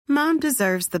Mom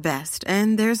deserves the best,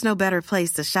 and there's no better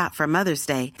place to shop for Mother's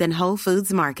Day than Whole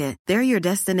Foods Market. They're your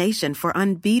destination for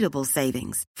unbeatable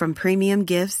savings, from premium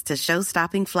gifts to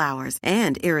show-stopping flowers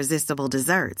and irresistible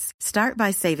desserts. Start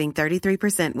by saving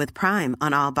 33% with Prime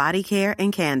on all body care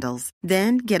and candles.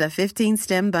 Then get a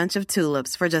 15-stem bunch of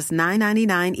tulips for just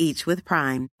 $9.99 each with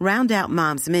Prime. Round out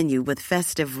Mom's menu with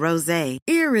festive rosé,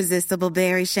 irresistible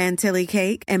berry chantilly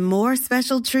cake, and more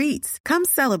special treats. Come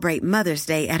celebrate Mother's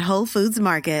Day at Whole Foods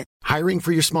Market. Hiring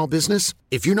for your small business?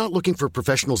 If you're not looking for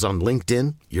professionals on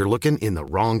LinkedIn, you're looking in the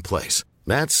wrong place.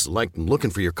 That's like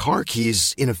looking for your car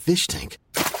keys in a fish tank.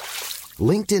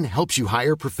 LinkedIn helps you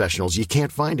hire professionals you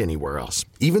can't find anywhere else,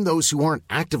 even those who aren't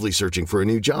actively searching for a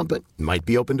new job but might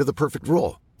be open to the perfect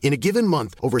role. In a given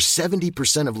month, over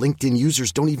 70% of LinkedIn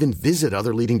users don't even visit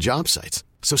other leading job sites.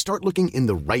 So start looking in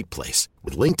the right place.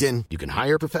 With LinkedIn, you can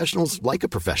hire professionals like a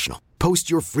professional. Post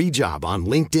your free job on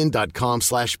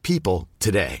linkedin.com/people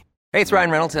today. Hey, it's Ryan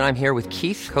Reynolds, and I'm here with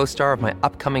Keith, co-star of my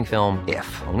upcoming film,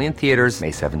 If, only in theaters May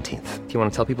 17th. Do you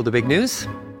want to tell people the big news?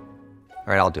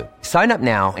 All right, I'll do it. Sign up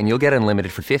now and you'll get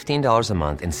unlimited for $15 a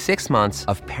month and 6 months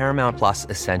of Paramount Plus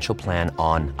Essential Plan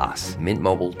on us.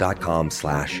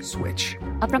 MintMobile.com/switch.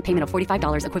 Upfront payment of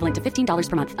 $45 equivalent to $15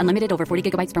 per month. Unlimited over 40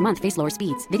 gigabytes per month. Face lower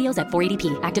speeds. Videos at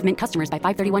 480p. Active Mint customers by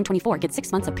 531.24 get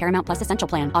 6 months of Paramount Plus Essential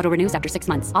Plan. Auto renews after 6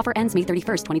 months. Offer ends May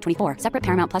 31st, 2024. Separate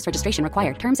Paramount Plus registration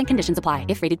required. Terms and conditions apply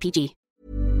if rated PG.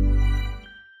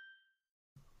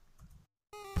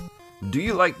 Do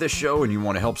you like this show and you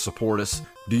want to help support us?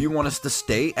 Do you want us to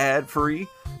stay ad-free?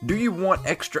 Do you want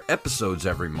extra episodes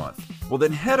every month? Well,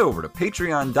 then head over to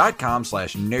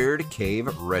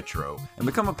patreon.com/nerdcaveretro and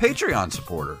become a Patreon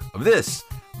supporter of this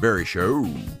very show.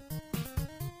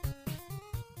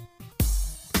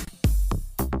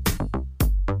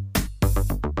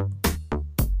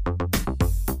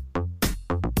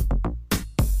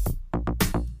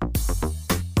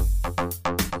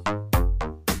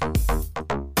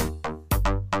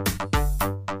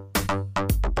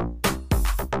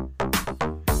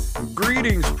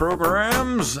 Greetings,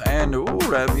 programs, and ooh,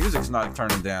 that music's not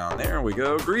turning down. There we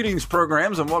go. Greetings,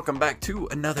 programs, and welcome back to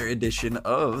another edition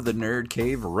of the Nerd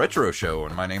Cave Retro Show.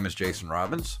 And my name is Jason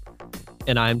Robbins.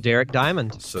 And I'm Derek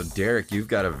Diamond. So, Derek, you've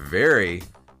got a very,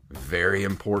 very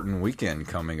important weekend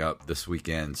coming up this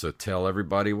weekend. So tell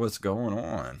everybody what's going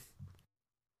on.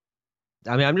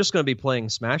 I mean, I'm just going to be playing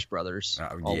Smash Brothers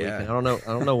all yeah. weekend. I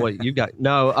don't know what you got.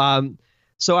 No,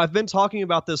 so I've been talking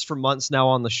about this for months now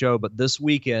on the show, but this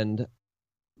weekend,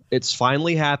 it's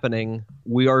finally happening.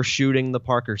 We are shooting the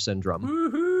Parker Syndrome.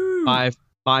 Woohoo!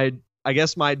 I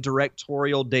guess my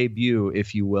directorial debut,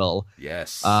 if you will.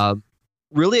 Yes.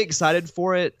 Really excited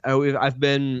for it. I've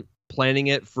been planning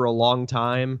it for a long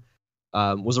time.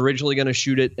 Was originally going to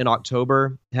shoot it in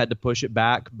October. Had to push it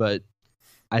back, but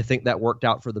I think that worked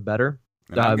out for the better.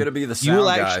 And I'm going to be the sound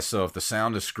guy, so if the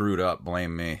sound is screwed up,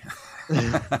 blame me.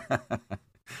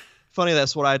 Funny,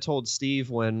 that's what I told Steve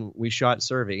when we shot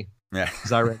Survey. Yeah.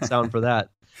 Because I ran sound for that.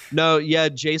 No, yeah,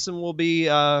 Jason will be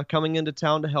coming into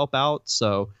town to help out.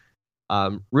 So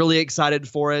really excited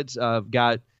for it.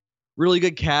 Got really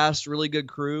good cast, really good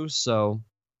crew. So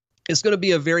it's going to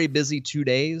be a very busy 2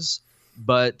 days,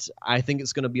 but I think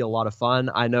it's going to be a lot of fun.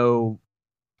 I know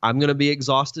I'm going to be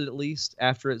exhausted at least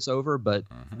after it's over, but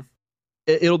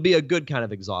it'll be a good kind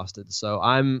of exhausted. So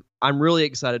I'm really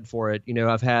excited for it. You know,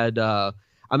 I've had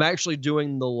I'm actually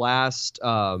doing the last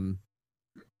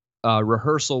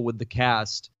rehearsal with the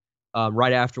cast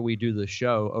right after we do the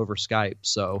show over Skype.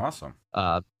 So awesome.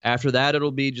 After that,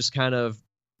 it'll be just kind of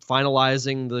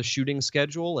finalizing the shooting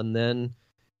schedule, and then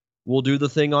we'll do the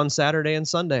thing on Saturday and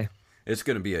Sunday. It's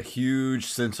going to be a huge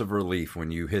sense of relief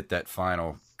when you hit that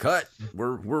final cut.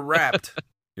 We're wrapped.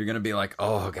 You're going to be like,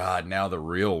 oh God, now the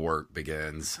real work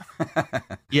begins.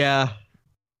 Yeah.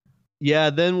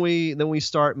 Then we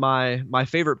start my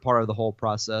favorite part of the whole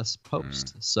process,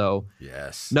 post. So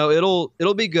yes, no,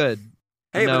 it'll be good.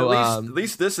 Hey, but at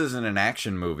least this isn't an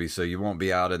action movie, so you won't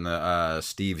be out in the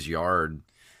Steve's yard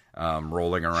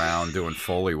rolling around doing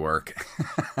Foley work.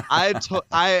 I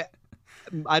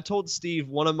told Steve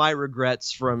one of my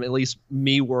regrets from at least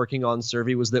me working on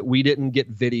Survey was that we didn't get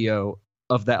video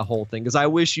of that whole thing, because I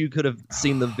wish you could have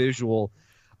seen the visual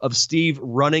of Steve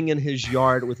running in his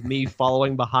yard with me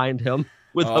following behind him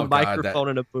with a microphone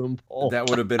and a boom pole. That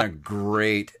would have been a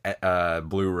great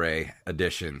Blu-ray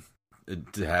edition.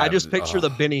 I just picture the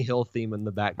Benny Hill theme in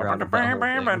the background.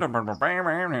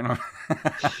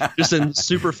 Just in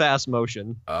super fast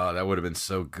motion. Oh, that would have been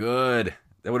so good.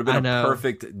 That would have been a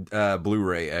perfect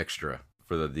Blu-ray extra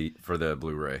for the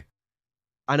Blu-ray.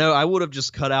 I know. I would have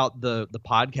just cut out the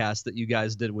podcast that you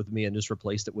guys did with me and just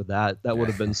replaced it with that. That would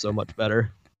have been so much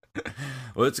better.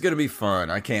 Well, it's going to be fun.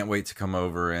 I can't wait to come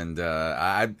over, and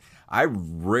I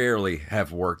rarely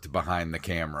have worked behind the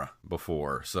camera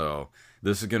before, so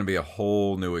this is going to be a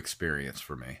whole new experience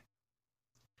for me.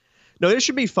 No, it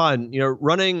should be fun. You know,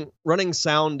 running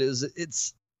sound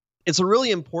it's a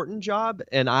really important job,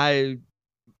 and I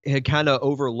had kind of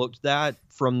overlooked that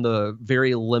from the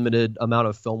very limited amount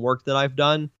of film work that I've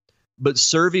done. But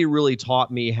Survey really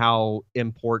taught me how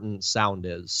important sound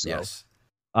is. So, yes.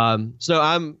 So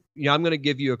I'm going to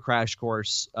give you a crash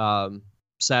course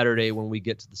Saturday when we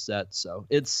get to the set. So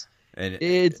it's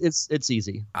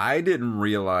easy. I didn't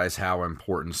realize how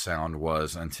important sound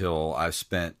was until I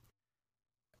spent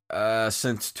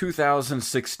since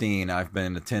 2016, I've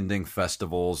been attending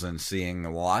festivals and seeing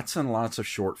lots and lots of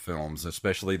short films,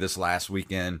 especially this last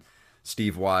weekend.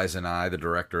 Steve Wise and I, the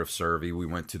director of Survey, we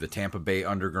went to the Tampa Bay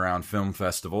Underground Film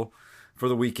Festival for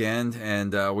the weekend,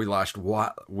 and we watched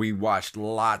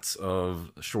lots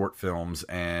of short films,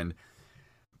 and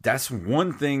that's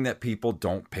one thing that people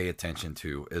don't pay attention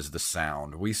to is the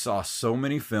sound. We saw so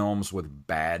many films with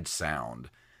bad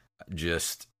sound.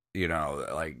 Just,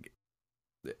 like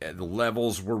the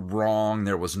levels were wrong.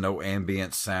 There was no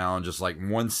ambient sound. Just like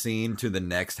one scene to the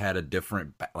next had a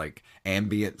different like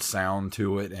ambient sound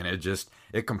to it, and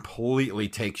it completely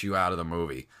takes you out of the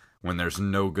movie when there's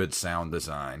no good sound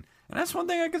design. And that's one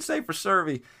thing I can say for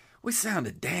Survey. We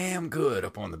sounded damn good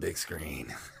up on the big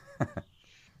screen.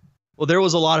 Well, there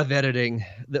was a lot of editing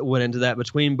that went into that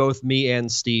between both me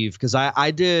and Steve, because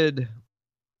I did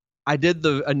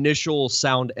the initial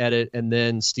sound edit, and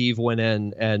then Steve went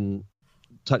in and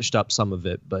touched up some of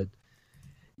it. But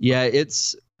yeah,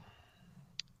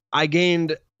 I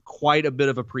gained quite a bit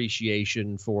of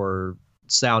appreciation for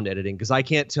sound editing, because I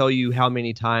can't tell you how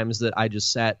many times that I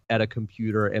just sat at a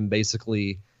computer and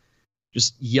basically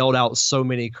just yelled out so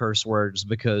many curse words,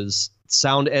 because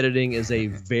sound editing is a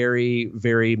very,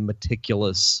 very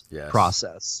meticulous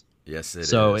process. Yes, it is.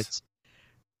 So it's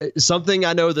something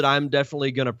I know that I'm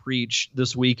definitely going to preach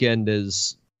this weekend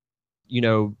is,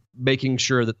 making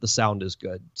sure that the sound is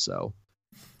good. So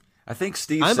I think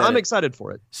I'm excited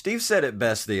for it. Steve said it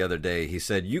best the other day. He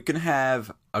said, you can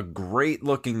have a great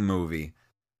looking movie,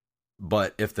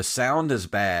 but if the sound is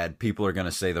bad, people are going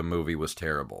to say the movie was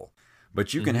terrible.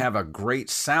 But you can have a great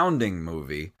sounding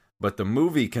movie, but the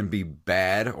movie can be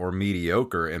bad or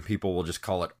mediocre, and people will just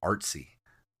call it artsy.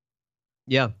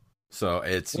 Yeah. So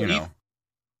it's,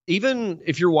 even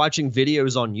if you're watching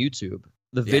videos on YouTube,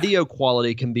 the video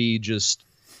quality can be just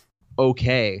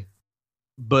okay.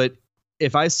 But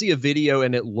if I see a video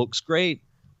and it looks great,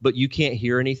 but you can't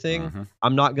hear anything,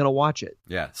 I'm not going to watch it.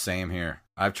 Yeah, same here.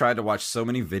 I've tried to watch so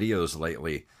many videos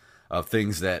lately of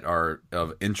things that are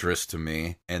of interest to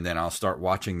me, and then I'll start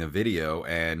watching the video,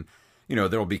 and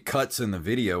there'll be cuts in the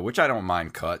video, which I don't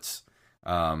mind cuts,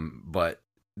 but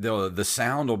the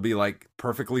sound will be like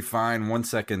perfectly fine 1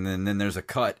 second, and then there's a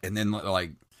cut, and then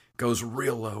like goes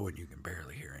real low and you can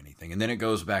barely hear anything, and then it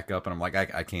goes back up, and I'm like,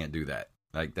 I can't do that.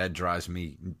 Like, that drives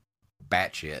me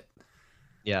batshit.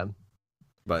 Yeah.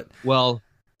 But well,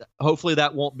 hopefully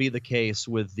that won't be the case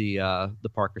with the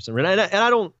Parkinson, and I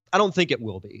don't think it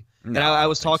will be. No, and I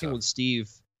was talking with Steve.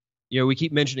 We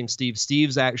keep mentioning Steve.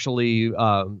 Steve's actually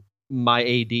my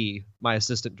AD, my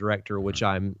assistant director, which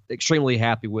I'm extremely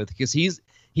happy with, because he's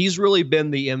really been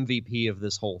the MVP of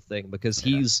this whole thing, because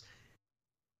he's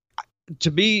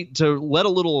to let a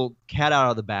little cat out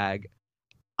of the bag.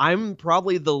 I'm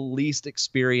probably the least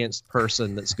experienced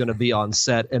person that's going to be on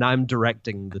set, and I'm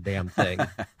directing the damn thing.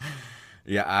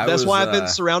 Yeah, that's why I've been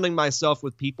surrounding myself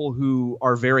with people who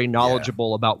are very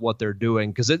knowledgeable about what they're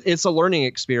doing, because it's a learning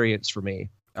experience for me.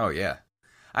 Oh yeah,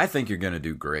 I think you're going to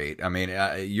do great. I mean,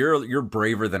 you're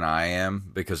braver than I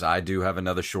am, because I do have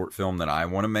another short film that I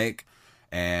want to make,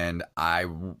 and I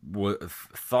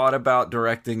thought about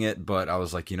directing it, but I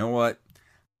was like, you know what?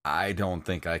 I don't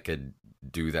think I could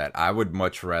do that. I would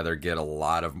much rather get a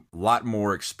lot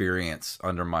more experience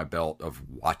under my belt of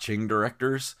watching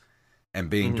directors and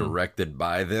being directed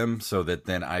by them, so that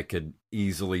then I could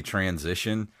easily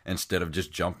transition instead of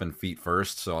just jumping feet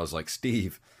first. So I was like,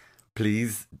 Steve,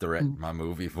 please direct my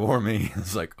movie for me.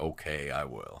 It's like, okay, I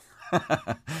will.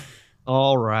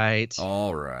 All right.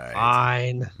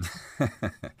 Fine.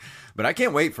 But I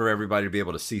can't wait for everybody to be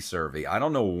able to see Survey. I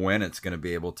don't know when it's going to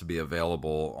be able to be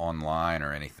available online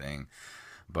or anything.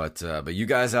 But you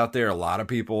guys out there, a lot of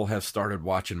people have started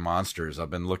watching Monsters. I've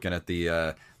been looking at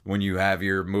the when you have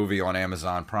your movie on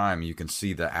Amazon Prime, you can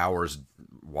see the hours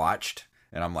watched,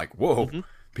 and I'm like, whoa,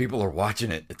 people are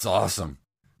watching it. It's awesome.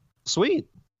 Sweet.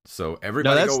 So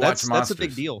everybody go watch Monsters. That's a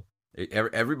big deal.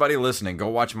 Everybody listening, go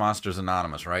watch Monsters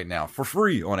Anonymous right now for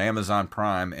free on Amazon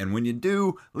Prime. And when you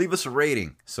do, leave us a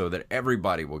rating so that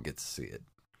everybody will get to see it.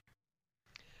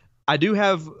 I do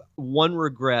have one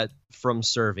regret from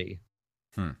Survey.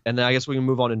 And then I guess we can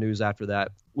move on to news after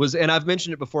that. And I've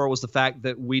mentioned it before, was the fact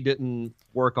that we didn't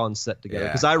work on set together.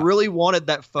 Because I really wanted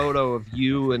that photo of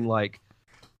you in like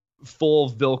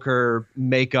full Vilker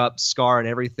makeup, scar and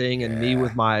everything, and me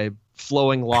with my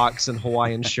flowing locks and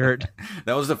Hawaiian shirt.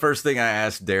 That was the first thing I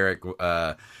asked Derek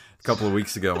a couple of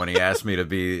weeks ago when he asked me to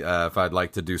be if I'd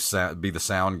like to be the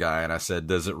sound guy, and I said,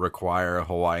 "Does it require a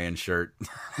Hawaiian shirt?"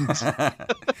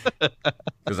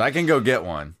 Because I can go get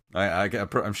one.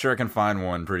 I'm sure I can find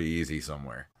one pretty easy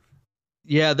somewhere.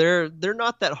 Yeah, they're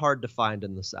not that hard to find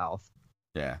in the South.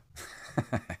 Yeah.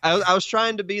 I was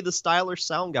trying to be the stylish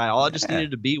sound guy. All I just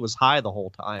needed to be was high the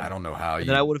whole time. I don't know how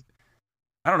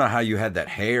I don't know how you had that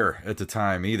hair at the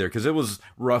time either, because it was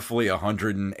roughly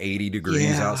 180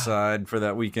 degrees outside for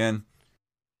that weekend.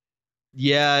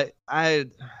 Yeah, I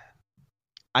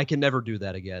can never do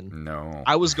that again. No.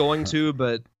 I was going to,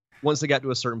 but once I got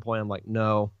to a certain point, I'm like,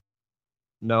 no.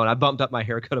 And I bumped up my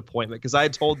haircut appointment because I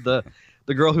had told the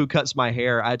girl who cuts my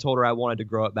hair, I told her I wanted to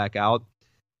grow it back out.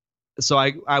 So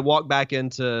I walked back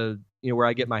into where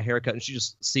I get my haircut, and she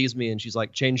just sees me and she's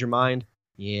like, "Change your mind?"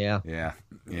 Yeah.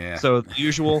 So the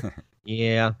usual.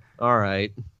 Yeah. All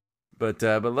right. But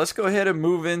let's go ahead and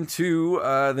move into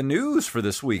the news for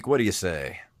this week. What do you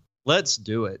say? Let's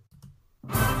do it.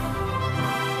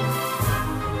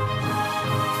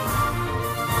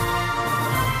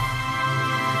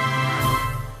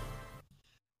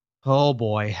 Oh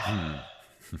boy.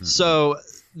 So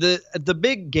the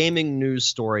big gaming news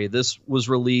story, this was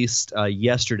released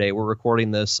yesterday. We're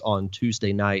recording this on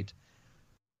Tuesday night.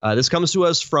 This comes to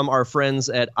us from our friends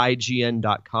at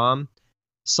IGN.com.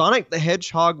 Sonic the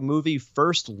Hedgehog movie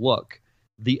first look,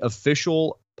 the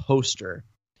official poster.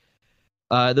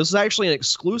 This is actually an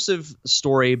exclusive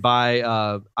story by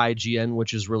IGN,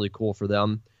 which is really cool for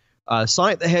them.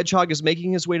 Sonic the Hedgehog is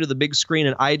making his way to the big screen,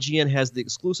 and IGN has the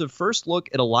exclusive first look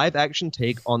at a live-action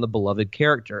take on the beloved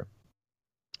character.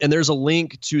 And there's a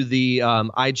link to the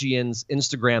IGN's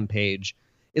Instagram page.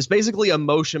 It's basically a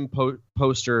motion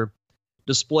poster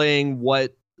displaying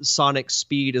what Sonic's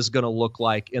speed is going to look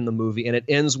like in the movie, and it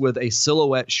ends with a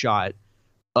silhouette shot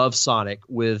of Sonic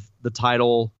with the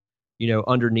title,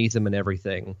 underneath him and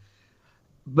everything.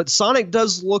 But Sonic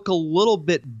does look a little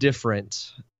bit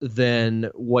different than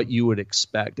what you would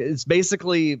expect. It's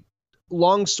basically,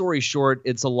 long story short,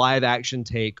 it's a live action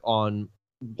take on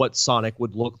what Sonic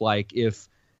would look like if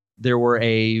there were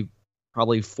a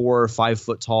probably 4 or 5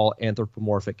 foot tall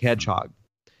anthropomorphic hedgehog.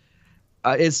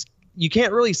 You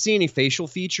can't really see any facial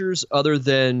features other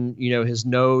than, his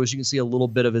nose. You can see a little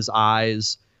bit of his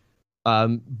eyes.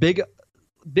 Big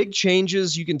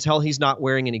changes. You can tell he's not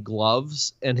wearing any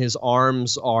gloves, and his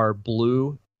arms are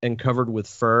blue and covered with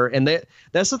fur. And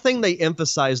that's the thing they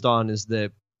emphasized on, is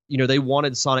that, they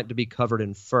wanted Sonic to be covered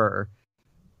in fur.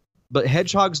 But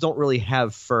hedgehogs don't really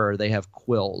have fur. They have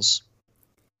quills,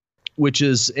 which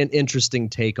is an interesting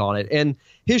take on it. And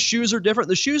his shoes are different.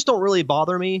 The shoes don't really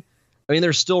bother me. I mean,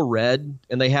 they're still red,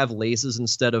 and they have laces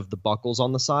instead of the buckles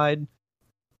on the side.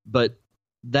 But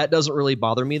that doesn't really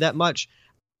bother me that much.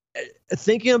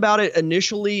 Thinking about it,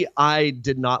 initially, I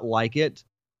did not like it.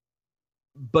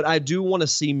 But I do want to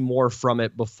see more from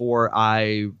it before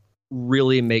I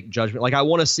really make judgment. Like, I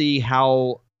want to see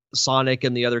how Sonic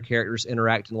and the other characters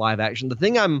interact in live action. The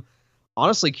thing I'm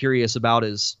honestly curious about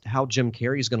is how Jim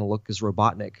Carrey's going to look as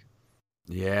Robotnik.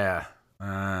 Yeah.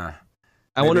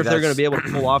 I wonder if they're going to be able to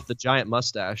pull off the giant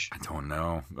mustache. I don't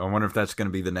know. I wonder if that's going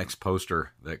to be the next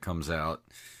poster that comes out.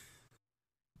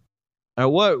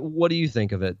 What do you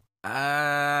think of it?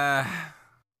 I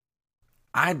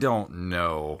don't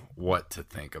know what to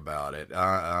think about it.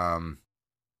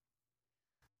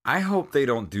 I hope they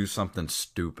don't do something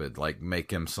stupid, like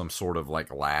make him some sort of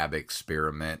like lab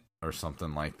experiment or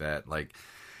something like that. Like,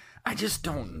 I just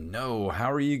don't know.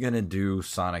 How are you going to do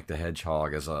Sonic the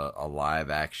Hedgehog as a live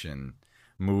action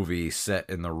movie set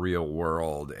in the real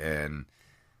world? And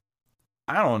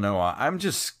I don't know. I'm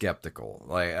just skeptical.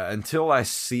 Like, until I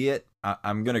see it,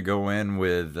 I'm going to go in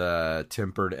with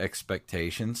tempered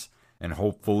expectations and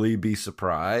hopefully be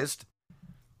surprised.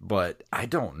 But I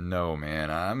don't know,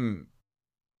 man.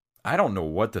 I don't know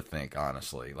what to think,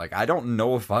 honestly. Like, I don't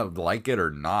know if I would like it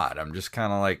or not. I'm just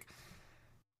kind of like,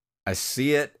 I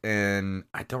see it and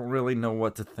I don't really know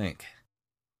what to think.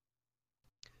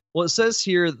 Well, it says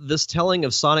here, this telling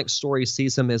of Sonic's story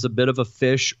sees him as a bit of a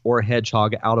fish or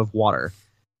hedgehog out of water.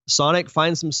 Sonic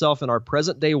finds himself in our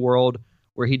present-day world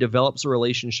where he develops a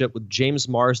relationship with James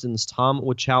Marsden's Tom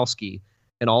Wachowski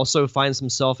and also finds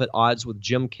himself at odds with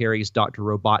Jim Carrey's Dr.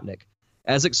 Robotnik.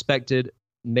 As expected,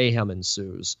 mayhem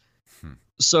ensues.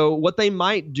 So what they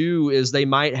might do is they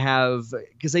might have,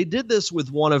 because they did this with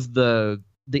one of the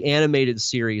animated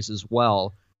series as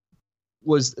well,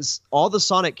 was all the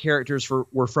Sonic characters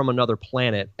were from another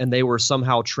planet and they were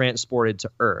somehow transported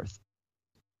to Earth.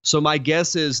 So my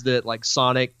guess is that like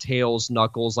Sonic, Tails,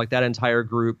 Knuckles, like that entire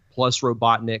group, plus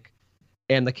Robotnik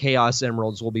and the Chaos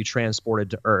Emeralds will be transported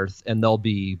to Earth and they'll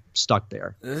be stuck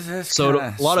there. So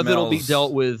a lot of it'll be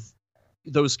dealt with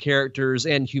those characters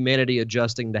and humanity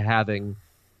adjusting to having,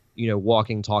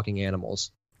 walking, talking animals.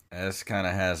 This kind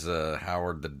of has a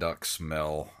Howard the Duck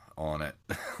smell on it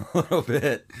a little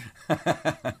bit.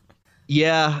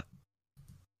 Yeah.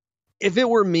 If it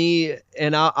were me,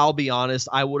 and I'll be honest,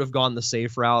 I would have gone the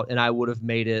safe route and I would have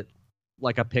made it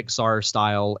like a Pixar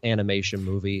style animation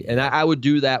movie. And I would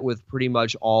do that with pretty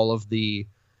much most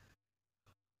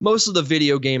of the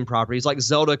video game properties. Like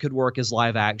Zelda could work as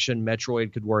live action,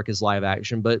 Metroid could work as live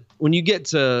action. But when you get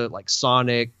to like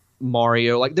Sonic,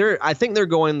 Mario, like I think they're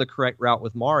going the correct route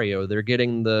with Mario. They're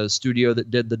getting the studio that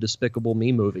did the Despicable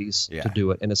Me movies to do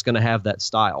it, and it's going to have that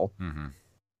style. Mm-hmm.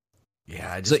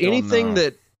 Yeah, I just so anything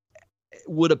that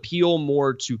would appeal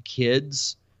more to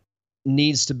kids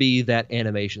needs to be that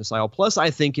animation style. Plus,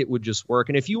 I think it would just work.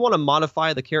 And if you want to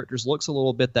modify the characters' looks a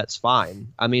little bit, that's fine.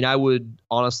 I mean, I would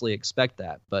honestly expect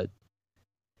that, but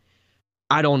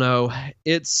I don't know.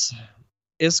 It's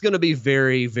going to be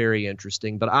very, very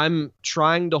interesting, but I'm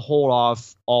trying to hold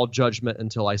off all judgment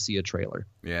until I see a trailer.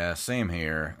 Yeah, same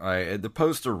here. The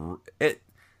poster,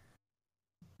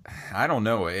 I don't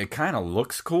know. It kind of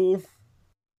looks cool.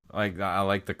 Like, I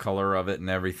like the color of it and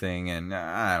everything, and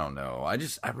I don't know.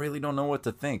 I really don't know what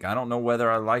to think. I don't know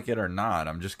whether I like it or not.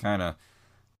 I'm just kind of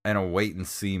in a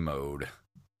wait-and-see mode.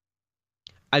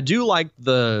 I do like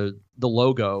the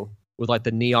logo with, like,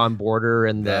 the neon border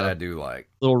and that I do like.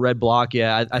 Little red block.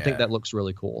 Yeah, I think that looks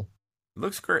really cool.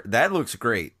 Looks great. That looks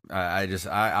great.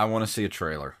 I want to see a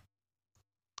trailer.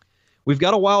 We've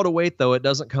got a while to wait, though. It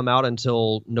doesn't come out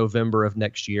until November of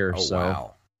next year. Oh, so.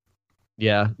 Wow.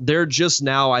 Yeah, they're just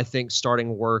now, I think,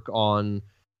 starting work on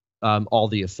all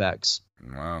the effects.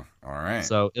 Wow, all right.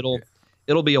 So it'll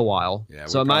be a while. Yeah,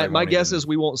 so my guess is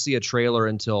we won't see a trailer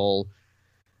until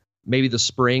maybe the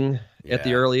spring at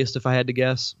the earliest, if I had to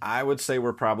guess. I would say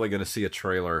we're probably going to see a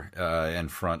trailer in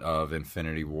front of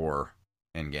Infinity War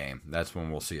Endgame. That's when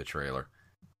we'll see a trailer.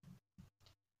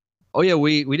 Oh, yeah,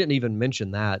 we didn't even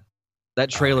mention that.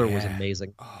 That trailer was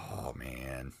amazing. Oh,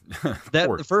 man.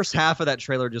 The first half of that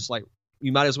trailer just like,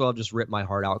 you might as well just rip my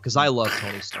heart out because I love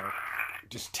Tony Stark.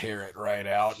 Just tear it right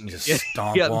out and just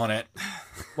stomp on it.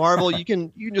 Marvel, you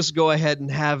can just go ahead and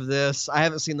have this. I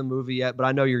haven't seen the movie yet, but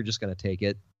I know you're just going to take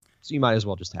it. So you might as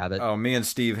well just have it. Oh, me and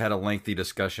Steve had a lengthy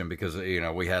discussion because,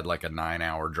 we had like a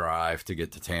 9-hour drive to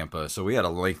get to Tampa. So we had a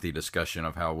lengthy discussion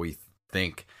of how we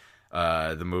think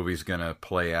the movie's going to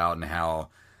play out and how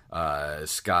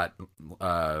Scott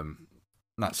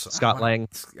Lang.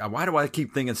 Why do I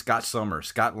keep thinking Scott Summers?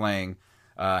 Scott Lang,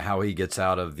 how he gets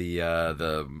out of the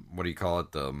what do you call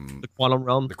it? The quantum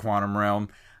realm. The quantum realm.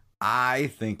 I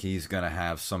think he's going to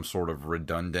have some sort of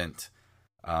redundant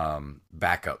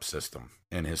backup system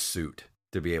in his suit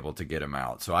to be able to get him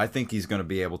out. So I think he's going to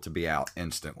be able to be out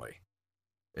instantly.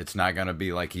 It's not going to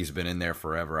be like he's been in there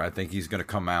forever. I think he's going to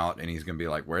come out and he's going to be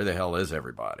like, where the hell is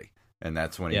everybody? And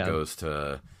that's when he goes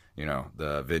to, the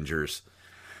Avengers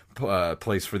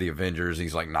place for the Avengers.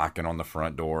 He's like knocking on the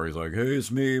front door. He's like, hey,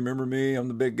 it's me. Remember me? I'm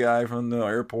the big guy from the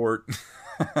airport.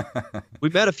 We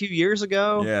met a few years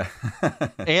ago. Yeah.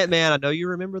 Ant-Man, I know you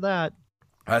remember that.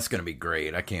 That's going to be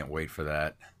great. I can't wait for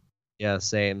that. Yeah,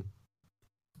 same.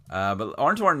 But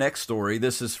on to our next story.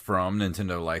 This is from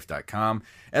NintendoLife.com.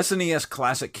 SNES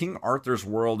classic King Arthur's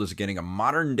World is getting a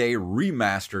modern-day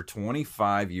remaster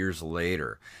 25 years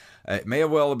later. It may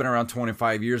well have been around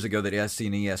 25 years ago that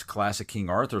SNES classic King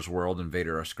Arthur's World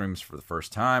invaded our screens for the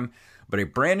first time, but a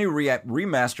brand new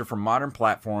remaster for modern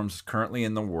platforms is currently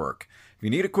in the work. If you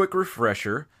need a quick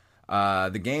refresher,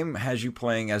 the game has you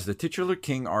playing as the titular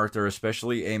King Arthur,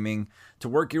 especially aiming to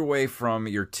work your way from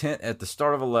your tent at the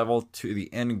start of a level to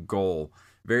the end goal.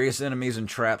 Various enemies and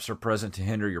traps are present to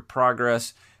hinder your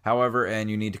progress. However, and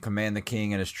you need to command the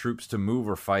king and his troops to move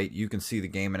or fight. You can see the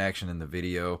game in action in the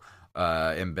video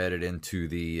embedded into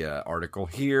the article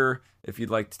here if you'd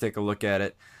like to take a look at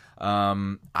it.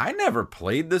 I never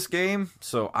played this game,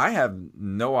 so I have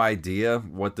no idea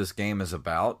what this game is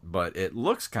about, but it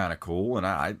looks kind of cool, and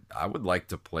I would like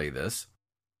to play this.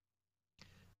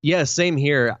 Yeah, same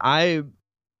here. I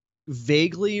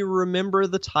vaguely remember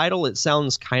the title. It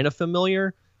sounds kind of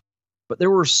familiar, but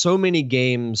there were so many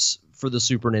games for the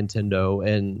Super Nintendo,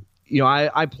 and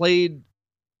I played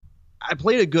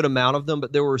a good amount of them,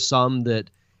 but there were some that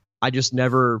I just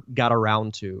never got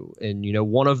around to. And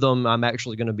one of them I'm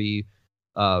actually going to be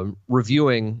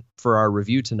reviewing for our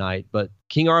review tonight. But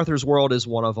King Arthur's World is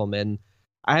one of them, and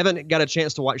I haven't got a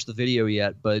chance to watch the video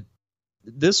yet, but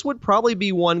this would probably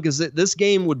be one because this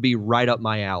game would be right up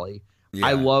my alley. Yeah.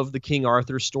 I love the King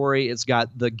Arthur story. It's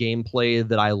got the gameplay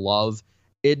that I love.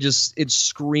 It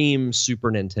screams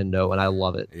Super Nintendo, and I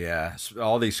love it. Yeah,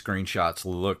 all these screenshots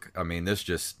look, this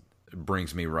just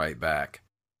brings me right back.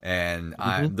 And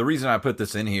the reason I put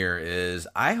this in here is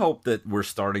I hope that we're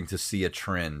starting to see a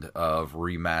trend of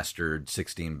remastered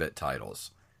 16-bit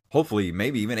titles. Hopefully,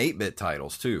 maybe even 8-bit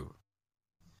titles, too.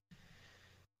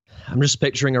 I'm just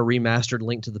picturing a remastered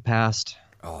Link to the Past.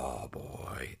 Oh,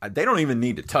 boy. They don't even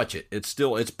need to touch it.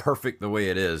 It's perfect the way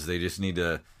it is. They just need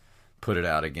to put it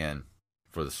out again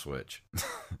for the Switch.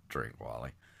 Drink,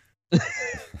 Wally.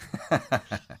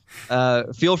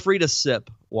 Feel free to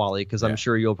sip, Wally, because I'm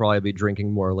sure you'll probably be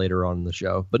drinking more later on in the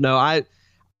show. But no,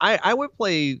 I would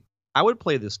play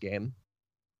this game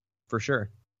for sure.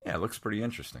 Yeah, it looks pretty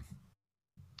interesting.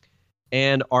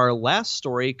 And our last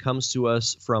story comes to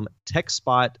us from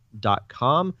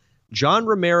techspot.com. John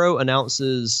Romero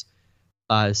announces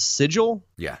Sigil.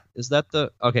 Yeah. Is that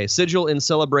Sigil in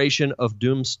celebration of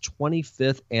Doom's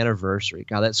 25th anniversary.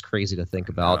 God, that's crazy to think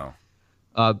about.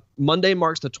 Monday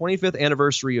marks the 25th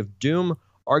anniversary of Doom,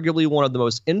 arguably one of the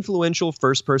most influential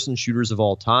first-person shooters of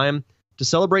all time. To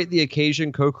celebrate the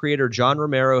occasion, co-creator John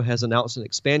Romero has announced an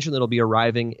expansion that will be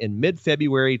arriving in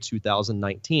mid-February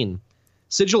 2019.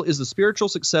 Sigil is the spiritual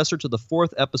successor to the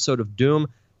 4th episode of Doom,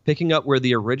 picking up where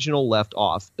the original left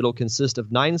off. It'll consist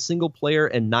of 9 single-player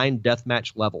and 9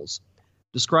 deathmatch levels.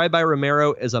 Described by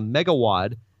Romero as a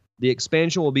megawad, the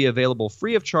expansion will be available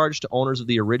free of charge to owners of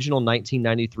the original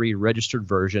 1993 registered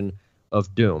version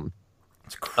of Doom.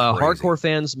 Hardcore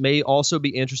fans may also be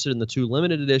interested in the 2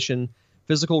 limited edition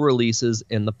physical releases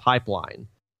in the pipeline.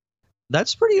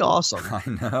 That's pretty awesome. I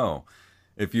know.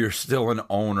 If you're still an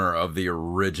owner of the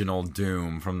original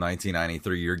Doom from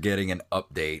 1993, you're getting an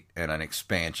update and an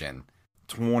expansion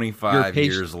 25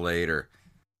 years later.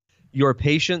 Your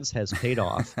patience has paid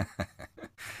off.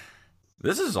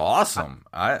 This is awesome.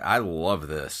 I love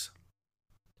this.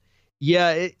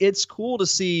 Yeah, it's cool to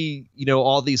see,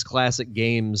 all these classic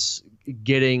games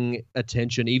getting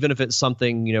attention, even if it's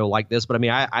something, like this. But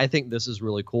I think this is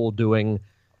really cool, doing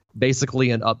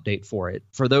basically an update for it.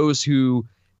 For those who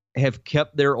have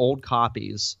kept their old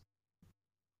copies,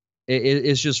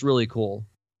 it's just really cool.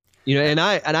 And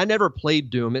I never played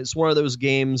Doom. It's one of those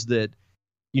games that,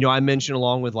 I mentioned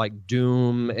along with like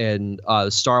Doom and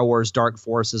Star Wars Dark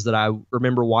Forces that I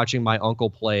remember watching my uncle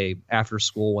play after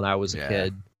school when I was a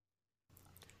kid.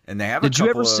 And they have. Did you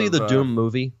ever see the Doom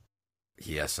movie?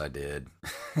 Yes, I did.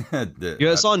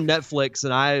 It's on Netflix,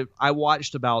 and I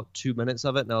watched about 2 minutes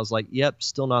of it, and I was like, "Yep,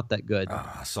 still not that good."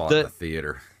 I saw it in the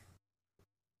theater.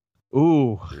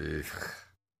 Ooh,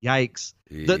 yikes!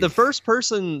 The first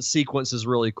person sequence is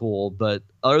really cool, but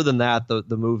other than that,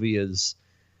 the movie is.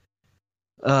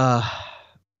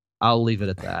 I'll leave it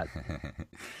at that.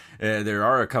 There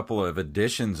are a couple of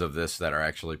editions of this that are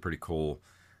actually pretty cool.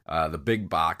 The big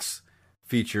box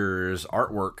features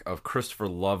artwork of Christopher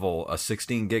Lovell, a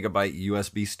 16 gigabyte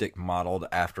USB stick modeled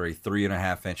after a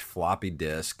 3.5-inch floppy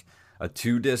disk, a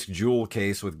 2-disc jewel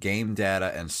case with game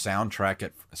data and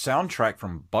soundtrack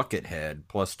from Buckethead,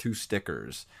 plus 2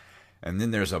 stickers. And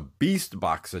then there's a Beast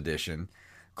Box edition.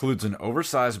 Includes an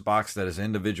oversized box that is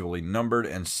individually numbered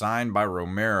and signed by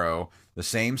Romero, the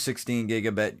same 16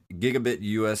 gigabit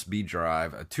USB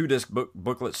drive, a 2-disc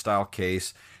booklet-style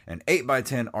case, an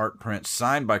 8x10 art print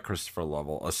signed by Christopher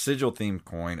Lovell, a sigil-themed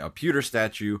coin, a pewter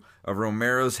statue of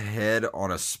Romero's head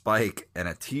on a spike, and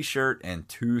a t-shirt and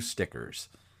 2 stickers.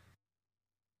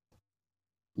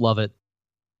 Love it.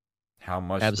 How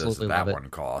much Absolutely does that one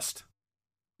cost?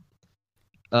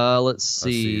 Let's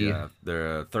see.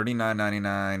 They're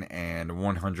 $39.99 and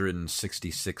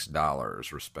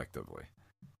 $166 respectively.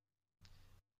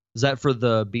 Is that for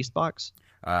the Beast Box?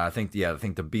 I think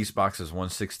the Beast Box is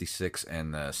 $166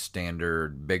 and the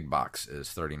standard big box is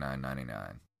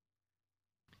 $39.99.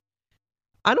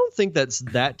 I don't think that's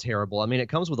that terrible. It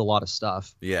comes with a lot of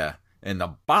stuff. Yeah, and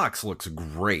the box looks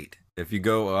great. If you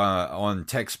go on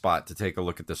TechSpot to take a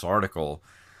look at this article,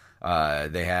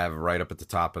 they have right up at the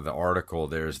top of the article,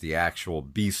 there's the actual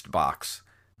Beast Box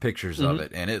pictures of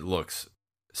it, and it looks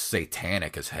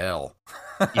satanic as hell.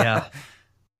 Yeah.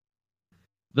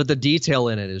 But the detail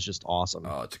in it is just awesome.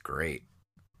 Oh, it's great.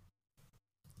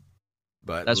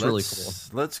 But that's really cool.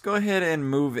 Let's go ahead and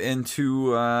move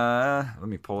into, let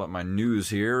me pull up my news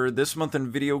here. This month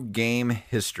in video game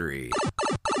history.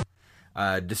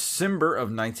 December of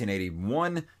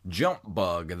 1981, Jump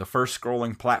Bug, the first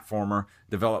scrolling platformer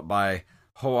developed by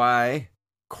Hoai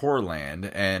Corland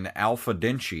and Alpha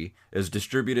Denshi, is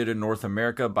distributed in North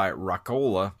America by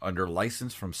Rockola under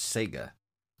license from Sega.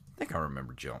 I think I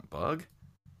remember Jump Bug.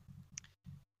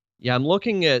 Yeah, I'm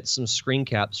looking at some screen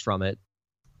caps from it.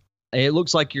 It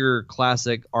looks like your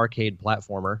classic arcade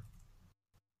platformer.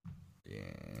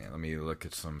 Yeah, let me look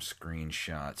at some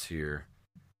screenshots here.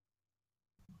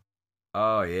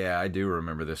 Oh, yeah, I do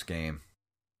remember this game.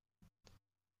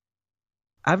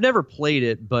 I've never played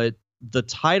it, but the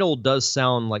title does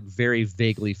sound like very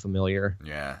vaguely familiar.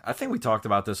 Yeah, I think we talked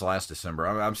about this last December.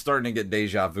 I'm starting to get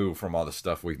deja vu from all the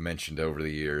stuff we've mentioned over the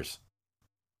years.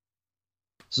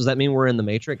 So does that mean we're in the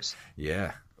Matrix?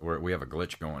 Yeah, we have a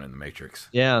glitch going in the Matrix.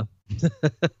 Yeah.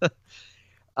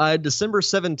 December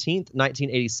 17th,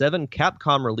 1987,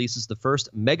 Capcom releases the first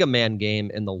Mega Man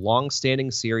game in the long-standing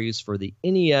series for the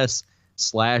NES/Famicom.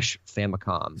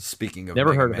 Speaking of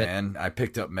Never Mega heard Man, of it. I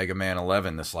picked up Mega Man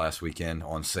 11 this last weekend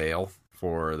on sale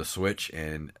for the Switch,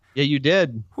 and yeah, you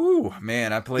did. Whew,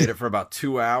 man, I played it for about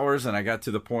 2 hours, and I got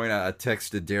to the point I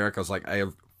texted Derek. I was like, I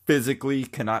physically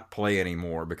cannot play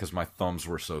anymore because my thumbs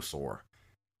were so sore.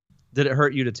 Did it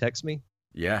hurt you to text me?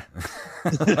 Yeah.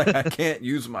 Like, I can't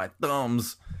use my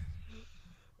thumbs.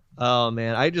 Oh,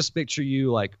 man. I just picture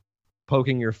you, like,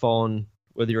 poking your phone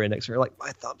with your index finger. Like,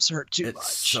 my thumbs hurt too much.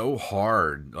 It's so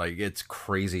hard. Like, it's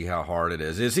crazy how hard it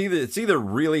is. It's either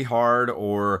really hard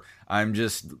or I'm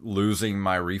just losing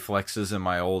my reflexes in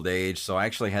my old age. So I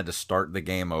actually had to start the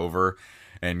game over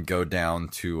and go down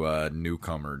to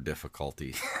newcomer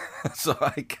difficulty so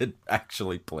I could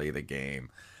actually play the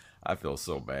game. I feel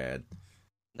so bad.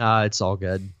 It's all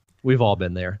good. We've all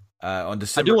been there. On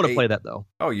December I do want to 8th play that, though.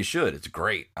 Oh, you should. It's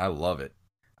great. I love it.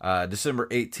 December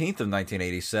 18th of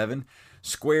 1987,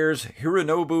 Square's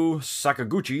Hironobu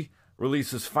Sakaguchi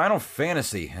releases Final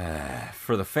Fantasy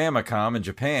for the Famicom in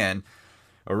Japan.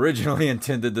 Originally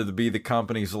intended to be the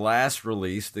company's last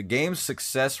release, the game's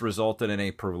success resulted in a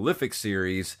prolific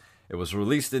series. It was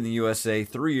released in the USA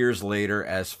 3 years later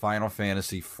as Final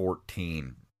Fantasy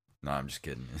XIV. No, I'm just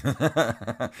kidding.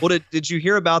 Well, did you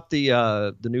hear about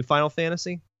the new Final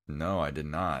Fantasy? No, I did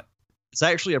not. It's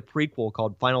actually a prequel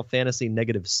called Final Fantasy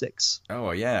 -6.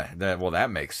 Oh, yeah. That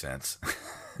makes sense.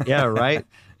 Yeah, right?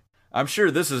 I'm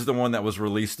sure this is the one that was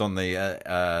released on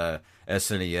the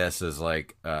SNES as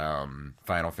like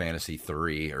Final Fantasy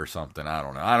 3 or something. I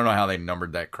don't know. I don't know how they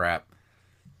numbered that crap.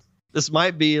 This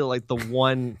might be like the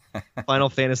one Final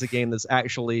Fantasy game that's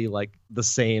actually like the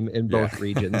same in both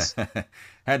regions.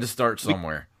 Had to start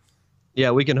somewhere.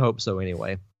 We can hope so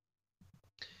anyway.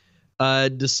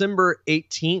 December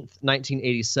 18th,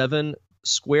 1987,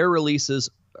 Square releases,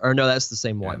 or no, that's the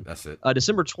same one. Yeah, that's it.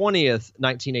 December 20th,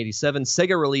 1987,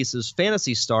 Sega releases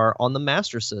Phantasy Star on the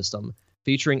Master System,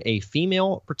 featuring a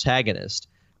female protagonist.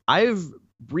 I've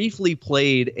briefly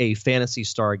played a Phantasy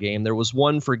Star game. There was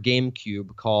one for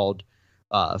GameCube called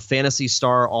Phantasy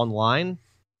Star Online.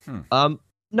 Not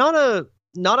a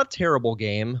terrible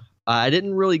game. I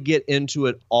didn't really get into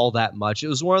it all that much. It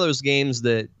was one of those games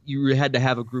that you had to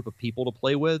have a group of people to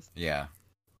play with. Yeah.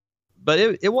 But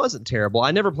it wasn't terrible. I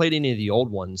never played any of the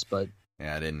old ones, but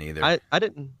yeah, I didn't either. I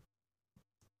didn't.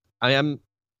 I'd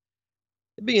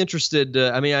be interested.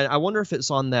 I wonder if it's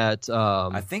on that.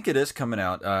 I think it is coming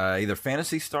out. Either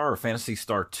Phantasy Star or Phantasy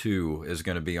Star 2 is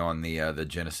going to be on the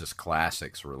Genesis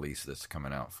Classics release that's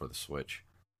coming out for the Switch.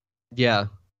 Yeah,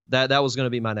 that was going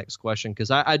to be my next question, because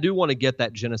I do want to get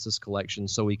that Genesis collection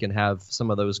so we can have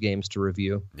some of those games to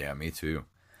review. Yeah, me too.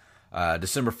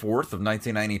 December 4th of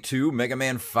 1992, Mega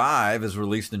Man 5 is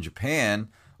released in Japan.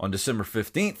 On December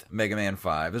 15th, Mega Man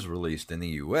 5 is released in the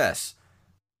U.S.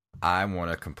 I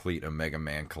want to complete a Mega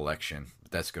Man collection.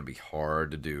 That's going to be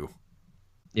hard to do.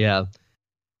 Yeah.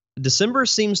 December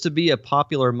seems to be a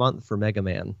popular month for Mega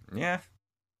Man. Yeah.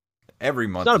 Every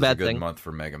month is a good month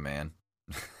for Mega Man.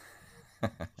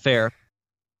 Fair.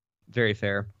 Very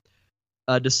fair.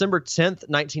 December 10th,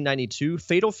 1992,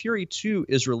 Fatal Fury 2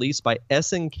 is released by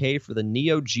SNK for the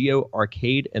Neo Geo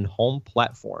arcade and home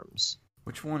platforms.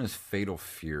 Which one is Fatal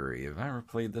Fury? Have I ever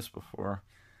played this before?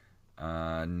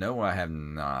 No, I have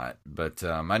not. But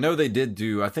I know they did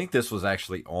do... I think this was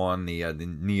actually on the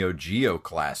Neo Geo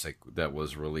Classic that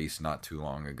was released not too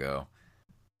long ago.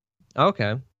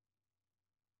 Okay.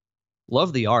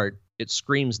 Love the art. It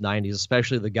screams 90s,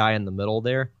 especially the guy in the middle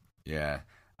there. Yeah.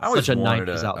 Such a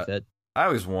 90s outfit. I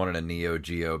always wanted a Neo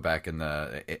Geo back in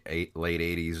the late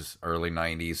 80s, early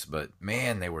 90s, but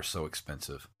man, they were so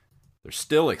expensive. They're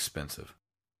still expensive.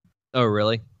 Oh,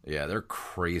 really? Yeah, they're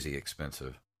crazy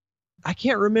expensive. I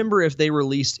can't remember if they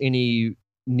released any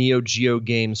Neo Geo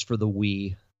games for the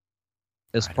Wii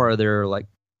as part of their like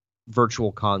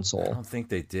virtual console. I don't think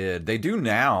they did. They do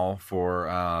now for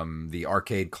the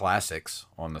arcade classics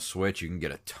on the Switch. You can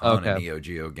get a ton of Neo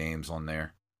Geo games on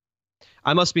there.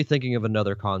 I must be thinking of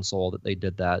another console that they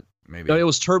did that. Maybe. No, it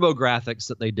was TurboGrafx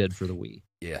that they did for the Wii.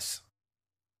 Yes.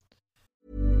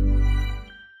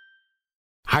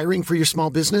 Hiring for your small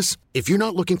business? If you're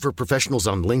not looking for professionals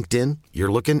on LinkedIn,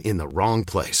 you're looking in the wrong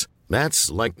place.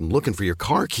 That's like looking for your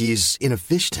car keys in a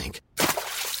fish tank.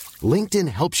 LinkedIn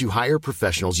helps you hire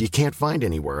professionals you can't find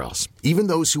anywhere else, even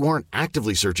those who aren't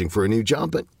actively searching for a new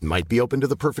job but might be open to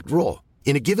the perfect role.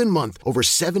 In a given month, over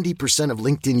 70% of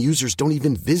LinkedIn users don't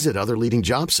even visit other leading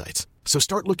job sites. So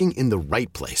start looking in the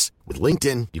right place. With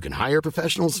LinkedIn, you can hire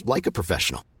professionals like a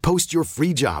professional. Post your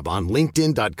free job on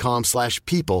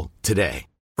linkedin.com/people today.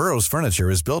 Burrow's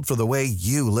furniture is built for the way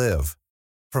you live.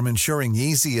 From ensuring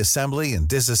easy assembly and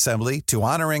disassembly to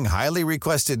honoring highly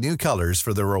requested new colors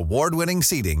for their award-winning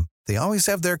seating, they always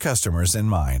have their customers in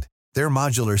mind. Their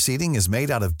modular seating is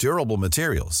made out of durable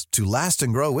materials to last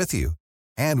and grow with you.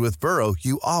 And with Burrow,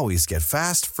 you always get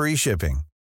fast, free shipping.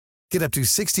 Get up to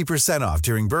 60% off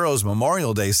during Burrow's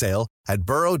Memorial Day sale at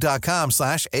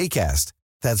burrow.com/ACAST.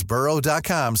 That's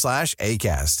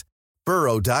burrow.com/ACAST.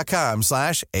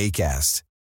 burrow.com/ACAST.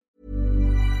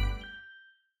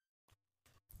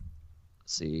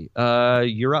 Let's see.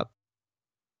 You're up.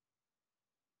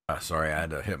 Sorry, I had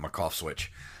to hit my cough switch.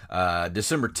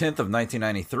 December 10th of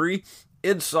 1993,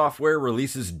 id Software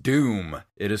releases Doom.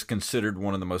 It is considered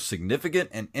one of the most significant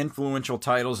and influential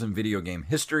titles in video game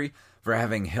history for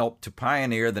having helped to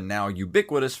pioneer the now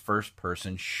ubiquitous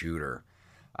first-person shooter.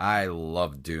 I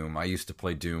love Doom. I used to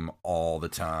play Doom all the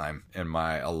time in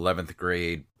my 11th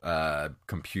grade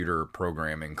computer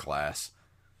programming class.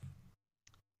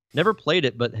 Never played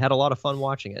it, but had a lot of fun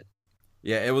watching it.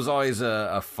 Yeah, it was always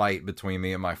a fight between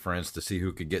me and my friends to see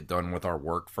who could get done with our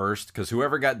work first, because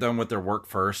whoever got done with their work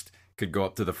first could go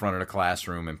up to the front of the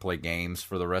classroom and play games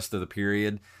for the rest of the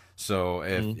period. So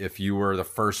if you were the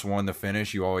first one to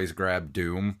finish, you always grabbed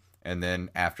Doom, and then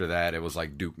after that, it was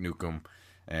like Duke Nukem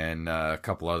and a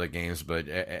couple other games, but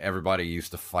everybody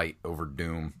used to fight over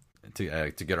Doom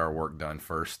to get our work done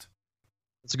first.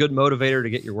 It's a good motivator to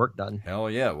get your work done. Hell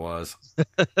yeah, it was.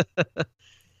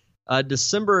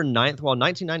 December 9th, well,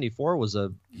 1994 was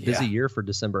a busy year for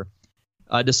December.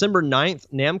 December 9th,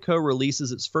 Namco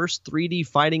releases its first 3D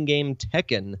fighting game,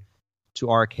 Tekken,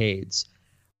 to arcades.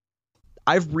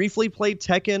 I've briefly played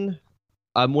Tekken.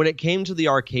 When it came to the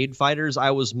arcade fighters,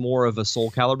 I was more of a Soul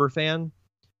Calibur fan.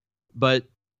 But,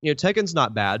 Tekken's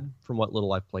not bad from what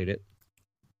little I've played it.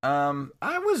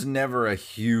 I was never a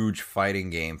huge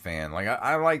fighting game fan. Like,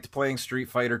 I liked playing Street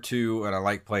Fighter 2, and I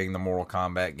liked playing the Mortal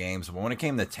Kombat games. But when it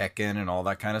came to Tekken and all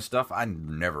that kind of stuff, I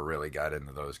never really got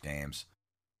into those games.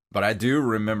 But I do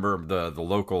remember the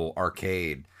local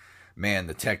arcade. Man,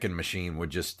 the Tekken machine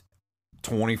would just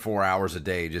 24 hours a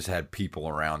day just had people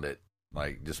around it,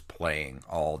 like just playing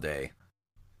all day.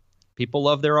 People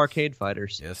love their arcade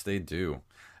fighters. Yes, they do.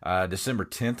 December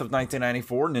 10th of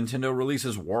 1994, Nintendo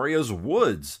releases Wario's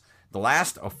Woods, the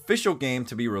last official game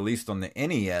to be released on the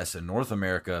NES in North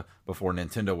America before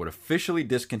Nintendo would officially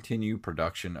discontinue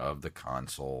production of the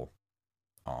console.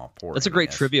 Oh, poor That's a great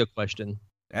NES. trivia question.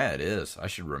 Yeah, it is. I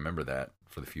should remember that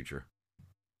for the future.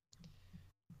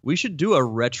 We should do a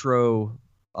retro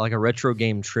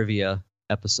game trivia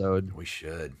episode. We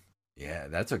should. Yeah,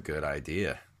 that's a good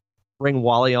idea. Bring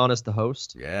Wally on as the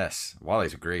host. Yes,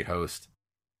 Wally's a great host.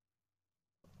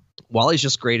 Wally's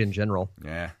just great in general.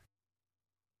 Yeah.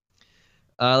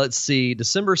 Let's see.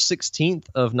 December 16th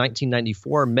of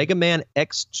 1994, Mega Man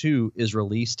X2 is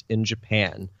released in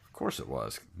Japan. Of course it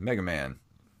was. Mega Man.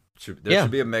 There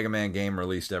should be a Mega Man game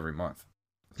released every month.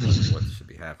 That's what should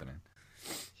be happening.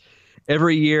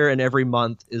 Every year and every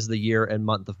month is the year and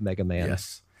month of Mega Man.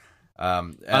 Yes.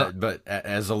 But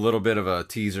as a little bit of a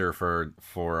teaser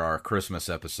for our Christmas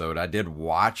episode, I did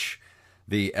watch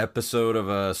the episode of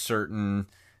a certain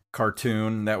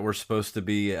cartoon that we're supposed to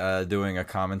be doing a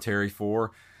commentary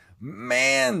for.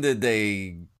 Man, did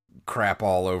they crap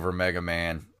all over Mega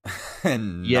Man.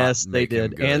 And yes, they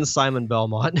did. And Simon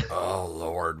Belmont. Oh,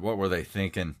 Lord. What were they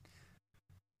thinking?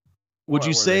 Would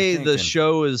you say the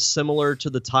show is similar to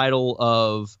the title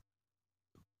of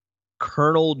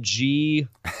Colonel G,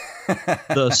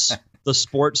 the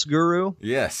sports guru?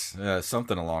 Yes,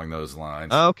 something along those lines.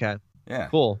 Oh, okay. Yeah.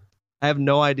 Cool. I have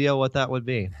no idea what that would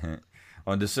be.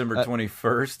 On December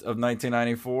 21st of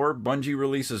 1994, Bungie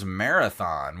releases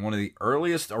Marathon, one of the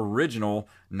earliest original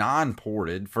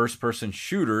non-ported first-person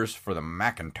shooters for the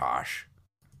Macintosh.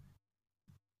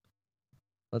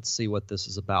 Let's see what this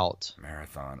is about.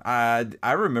 Marathon.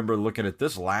 I remember looking at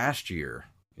this last year.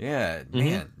 Yeah,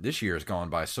 man, this year has gone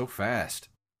by so fast.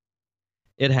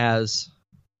 It has.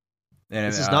 And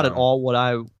this is not at all what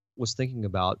I was thinking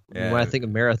about. Yeah. When I think of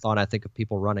Marathon, I think of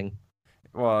people running.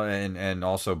 Well, and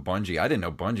also Bungie. I didn't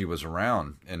know Bungie was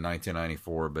around in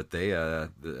 1994, but they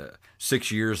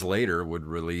 6 years later would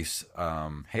release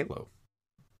Halo.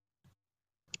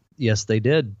 Yes, they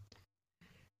did.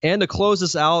 And to close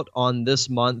us out on this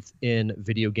month in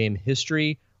video game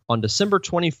history, on December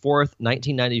 24th,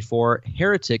 1994,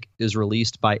 Heretic is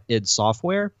released by id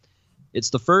Software. It's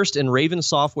the first in Raven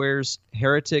Software's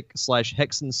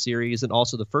Heretic/Hexen series, and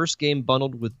also the first game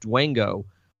bundled with Dwango,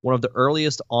 one of the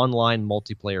earliest online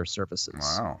multiplayer services.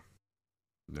 Wow.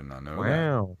 Did not know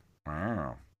that.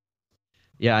 Wow.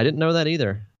 Yeah, I didn't know that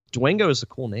either. Dwango is a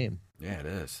cool name. Yeah, it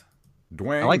is.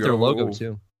 Dwango. I like their logo,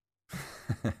 too.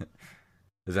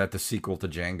 Is that the sequel to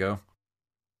Django?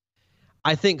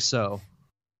 I think so.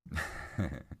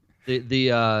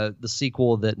 the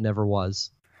sequel that never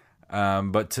was.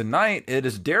 But tonight, it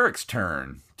is Derek's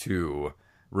turn to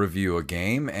review a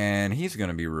game, and he's going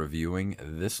to be reviewing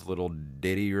this little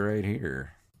ditty right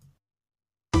here.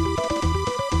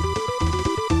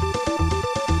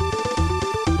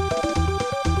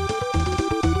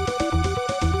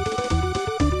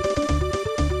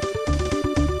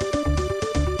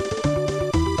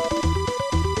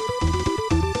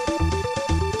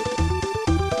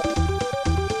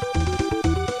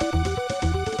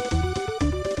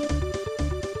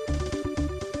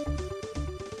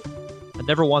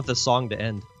 Never want this song to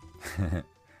end. And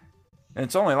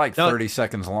it's only like 30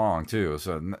 seconds long too,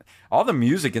 so all the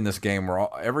music in this game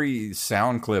every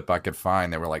sound clip I could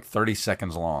find, they were like 30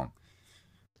 seconds long.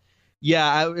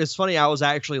 Yeah, it's funny, I was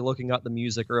actually looking up the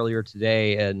music earlier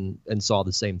today and saw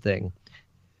the same thing.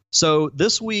 So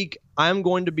this week I'm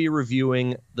going to be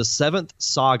reviewing the 7th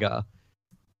Saga,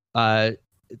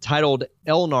 titled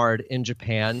Elnard in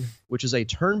Japan, which is a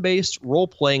turn-based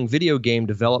role-playing video game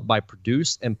developed by,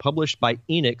 produced, and published by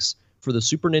Enix for the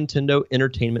Super Nintendo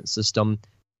Entertainment System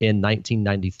in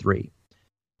 1993.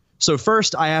 So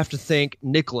first, I have to thank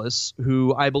Nicholas,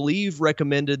 who I believe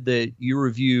recommended that you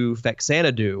review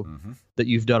Fexanadu that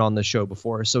you've done on the show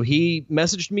before. So he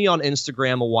messaged me on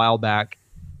Instagram a while back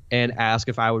and asked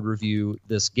if I would review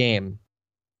this game.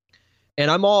 And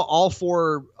I'm all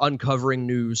for uncovering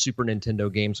new Super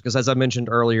Nintendo games because, as I mentioned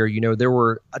earlier, there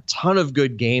were a ton of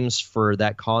good games for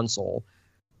that console.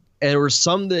 And there were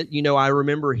some that, I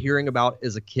remember hearing about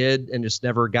as a kid and just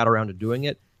never got around to doing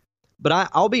it. But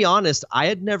I'll be honest, I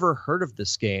had never heard of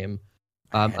this game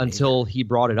until he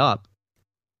brought it up.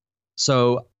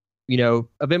 So,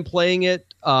 I've been playing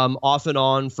it off and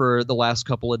on for the last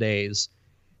couple of days.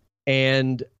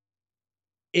 And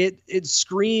it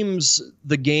screams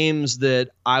the games that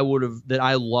I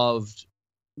loved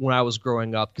when I was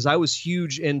growing up, because I was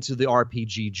huge into the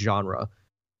RPG genre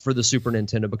for the Super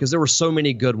Nintendo, because there were so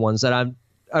many good ones that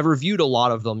I've reviewed a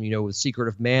lot of them, with Secret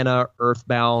of Mana,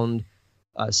 Earthbound,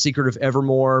 Secret of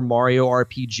Evermore, Mario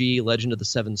RPG, Legend of the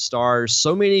Seven Stars,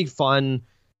 so many fun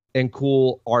and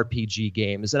cool RPG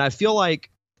games. And I feel like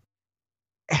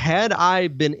had I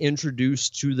been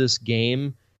introduced to this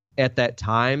game at that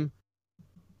time,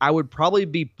 I would probably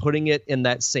be putting it in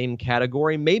that same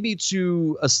category, maybe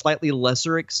to a slightly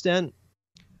lesser extent,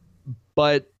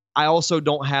 but I also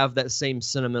don't have that same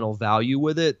sentimental value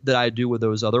with it that I do with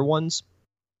those other ones.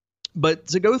 But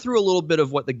to go through a little bit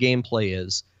of what the gameplay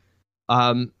is,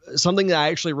 something that I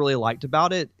actually really liked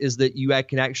about it is that you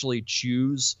can actually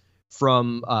choose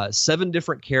from 7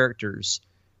 different characters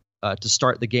to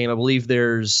start the game. I believe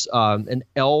there's an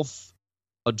elf,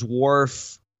 a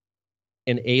dwarf,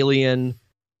 an alien.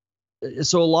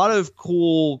 So a lot of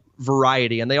cool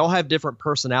variety, and they all have different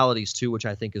personalities too, which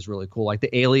I think is really cool. Like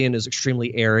the alien is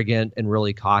extremely arrogant and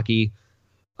really cocky.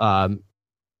 And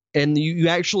you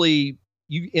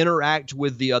interact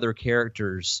with the other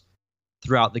characters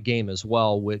throughout the game as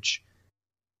well, which,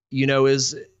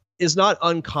 is not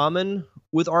uncommon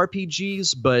with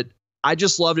RPGs, but I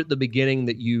just loved at the beginning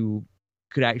that you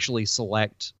could actually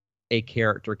select a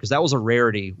character, because that was a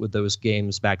rarity with those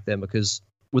games back then, because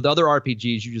with other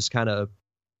RPGs, you just kind of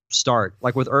start.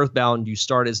 Like with Earthbound, you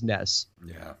start as Ness.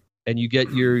 Yeah. And you get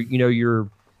your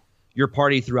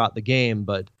party throughout the game.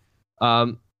 But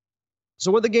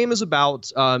so what the game is about,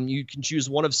 you can choose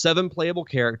one of 7 playable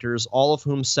characters, all of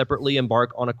whom separately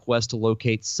embark on a quest to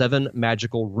locate 7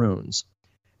 magical runes.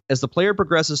 As the player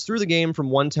progresses through the game from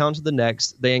one town to the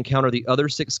next, they encounter the other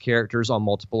 6 characters on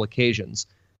multiple occasions.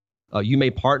 You may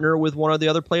partner with one of the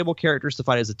other playable characters to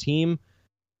fight as a team,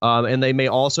 and they may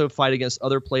also fight against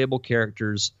other playable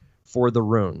characters for the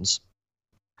runes.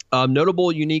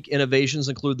 Notable unique innovations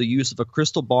include the use of a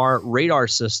crystal bar radar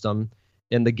system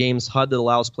in the game's HUD that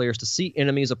allows players to see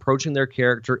enemies approaching their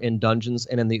character in dungeons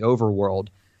and in the overworld,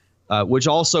 which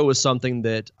also is something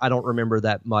that I don't remember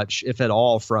that much, if at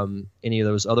all, from any of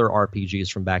those other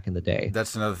RPGs from back in the day.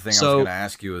 That's another thing I was going to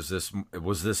ask you. Was this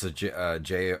a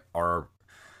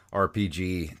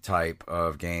JRPG type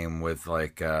of game with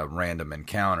like random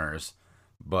encounters?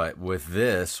 But with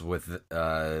this, with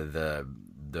the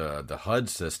HUD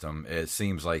system, it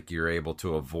seems like you're able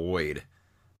to avoid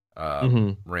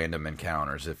random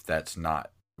encounters if that's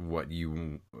not what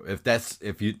you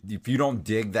if you don't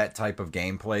dig that type of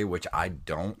gameplay, which I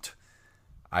don't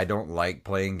like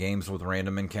playing games with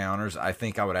random encounters. I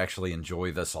think I would actually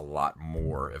enjoy this a lot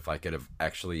more if I could have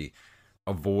actually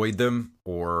avoid them,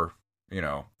 or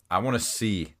I want to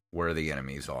see where the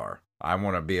enemies are. I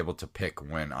want to be able to pick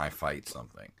when I fight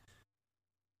something.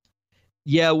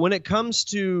 Yeah, when it comes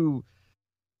to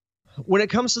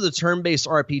the turn-based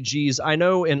RPGs, I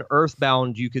know in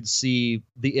Earthbound you could see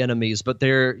the enemies, but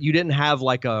you didn't have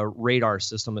like a radar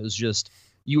system. It was just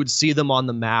you would see them on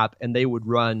the map and they would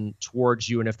run towards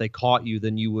you, and if they caught you,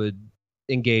 then you would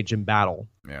engage in battle.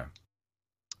 Yeah.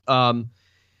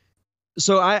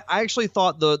 So I actually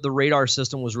thought the radar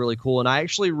system was really cool, and I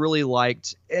actually really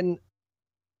liked, and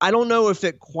I don't know if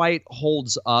it quite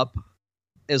holds up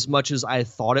as much as I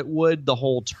thought it would, the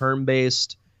whole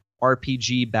turn-based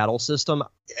RPG battle system.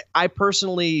 I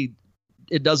personally,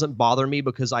 it doesn't bother me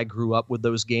because I grew up with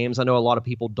those games. I know a lot of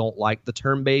people don't like the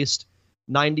turn-based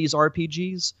 90s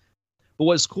RPGs. But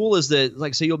what's cool is that,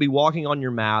 like, say you'll be walking on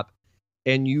your map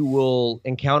and you will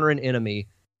encounter an enemy.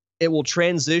 It will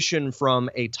transition from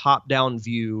a top-down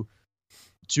view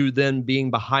to then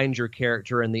being behind your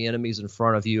character and the enemies in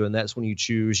front of you. And that's when you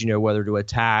choose, whether to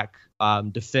attack,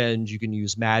 defend. You can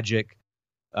use magic,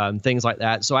 things like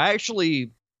that. So I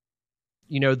actually,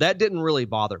 that didn't really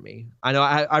bother me. I know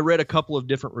I read a couple of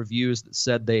different reviews that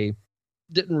said they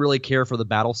didn't really care for the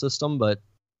battle system, but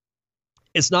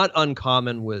it's not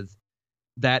uncommon with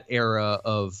that era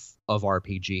of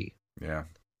RPG. Yeah.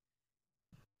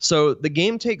 So the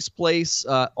game takes place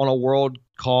on a world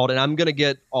called, and I'm going to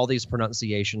get all these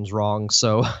pronunciations wrong,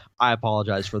 so I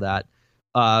apologize for that,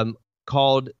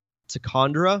 called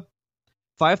Tikhondra.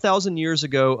 5,000 years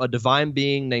ago, a divine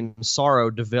being named Sorrow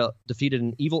defeated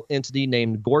an evil entity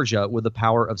named Gorgia with the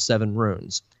power of 7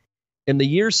 runes. In the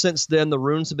years since then, the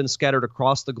runes have been scattered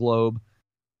across the globe.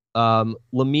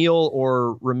 Lamil,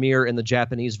 or Ramir in the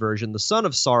Japanese version, the son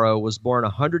of Sorrow, was born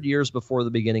 100 years before the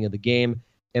beginning of the game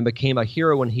and became a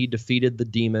hero when he defeated the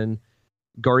demon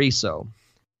Gariso.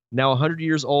 Now 100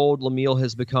 years old, Lamil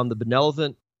has become the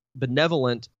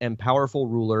benevolent and powerful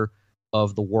ruler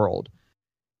of the world.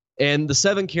 And the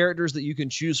 7 characters that you can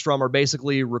choose from are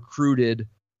basically recruited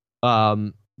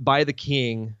by the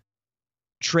king,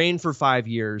 trained for 5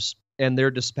 years, and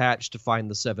they're dispatched to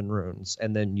find the 7 runes.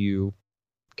 And then you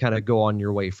kind of go on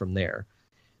your way from there.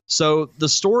 So the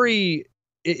story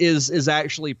is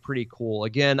actually pretty cool.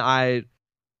 Again, I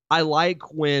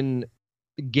like when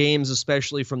games,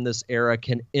 especially from this era,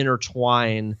 can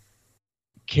intertwine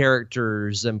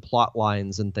characters and plot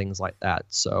lines and things like that.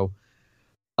 So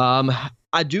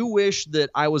I do wish that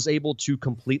I was able to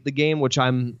complete the game, which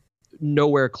I'm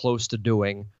nowhere close to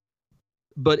doing.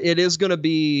 But it is going to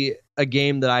be a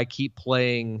game that I keep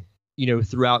playing,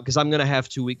 throughout, because I'm going to have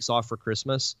 2 weeks off for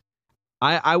Christmas.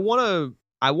 I want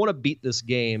to beat this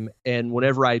game, and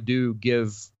whenever I do,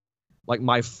 give like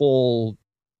my full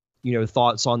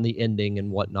thoughts on the ending and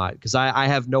whatnot, because I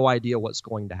have no idea what's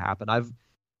going to happen.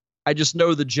 I just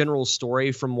know the general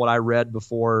story from what I read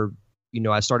before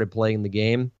I started playing the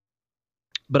game.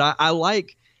 But I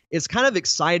like, it's kind of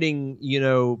exciting,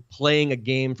 playing a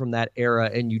game from that era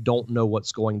and you don't know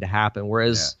what's going to happen.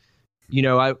 Whereas,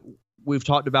 we've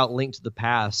talked about Link to the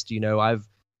Past. I've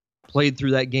played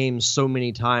through that game so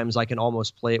many times I can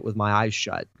almost play it with my eyes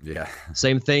shut. Yeah.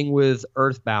 Same thing with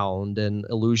Earthbound and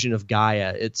Illusion of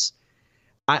Gaia.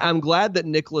 I'm glad that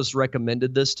Nicholas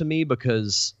recommended this to me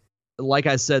because, like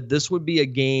I said, this would be a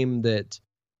game that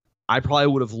I probably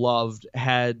would have loved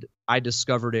had I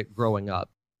discovered it growing up.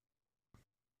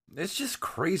 It's just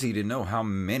crazy to know how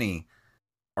many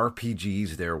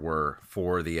RPGs there were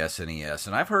for the SNES.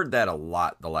 And I've heard that a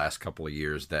lot the last couple of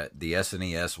years, that the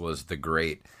SNES was the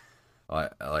great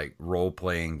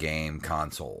role-playing game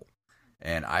console.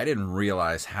 And I didn't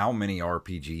realize how many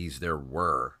RPGs there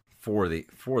were for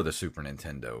the Super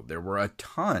Nintendo. There were a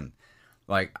ton.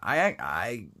 Like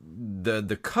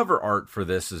the cover art for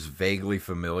this is vaguely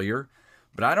familiar,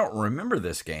 but I don't remember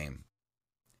this game.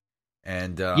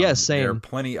 And yeah, same. There are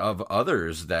plenty of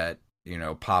others that, you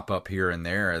know, pop up here and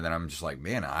there, and then I'm just like,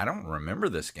 man, I don't remember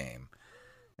this game.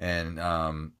 And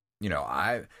you know,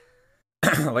 I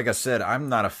like I said, I'm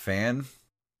not a fan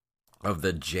of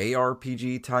the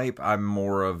JRPG type. I'm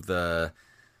more of the,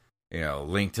 you know,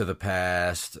 Link to the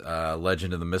Past,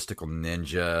 Legend of the Mystical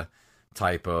Ninja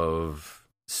type of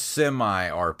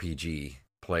semi-RPG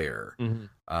player.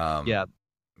 Mm-hmm. Yeah.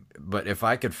 But if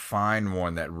I could find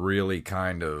one that really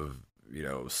kind of, you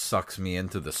know, sucks me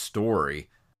into the story,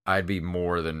 I'd be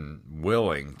more than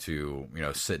willing to, you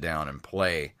know, sit down and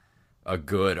play a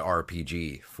good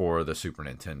RPG for the Super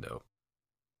Nintendo.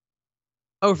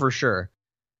 Oh, for sure.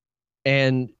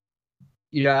 And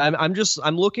yeah,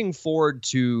 I'm looking forward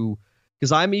to,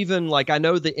 because I'm even like, I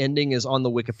know the ending is on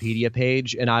the Wikipedia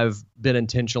page, and I've been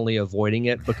intentionally avoiding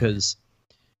it because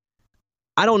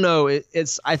I don't know.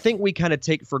 I think we kind of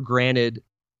take for granted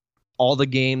all the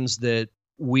games that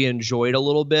we enjoyed a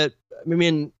little bit. I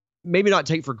mean, maybe not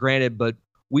take for granted, but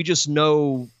we just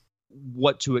know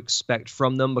what to expect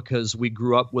from them because we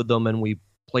grew up with them and we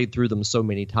played through them so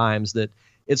many times that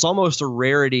it's almost a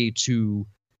rarity to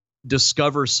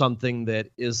discover something that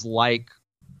is like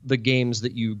the games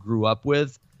that you grew up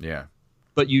with. Yeah.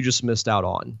 But you just missed out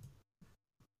on.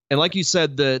 And like you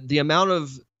said, the amount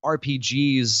of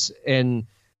RPGs and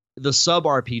the sub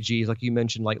RPGs, like you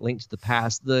mentioned, like Link to the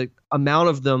Past, the amount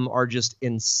of them are just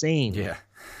insane. Yeah.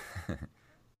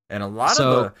 And a lot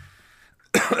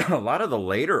of the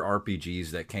later RPGs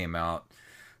that came out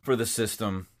for the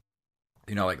system,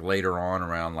 you know, like later on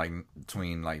around like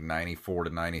between like 94 to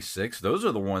 96, those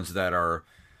are the ones that are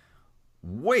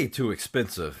way too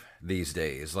expensive these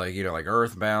days. Like, you know, like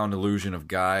Earthbound, Illusion of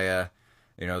Gaia,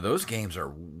 you know, those games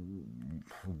are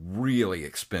really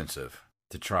expensive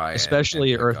to try.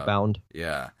 Especially and Earthbound. Up.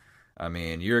 Yeah. I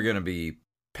mean, you're going to be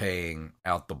paying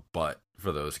out the butt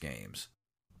for those games.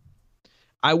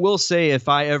 I will say if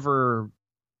I ever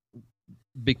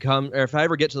get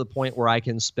to the point where I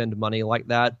can spend money like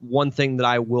that, one thing that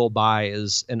I will buy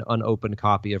is an unopened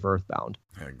copy of Earthbound.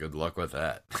 Yeah, good luck with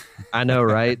that. I know,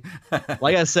 right?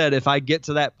 Like I said, if I get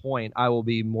to that point, I will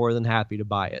be more than happy to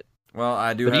buy it. Well,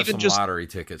 I do have some lottery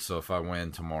tickets, so if I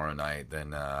win tomorrow night,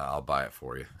 then I'll buy it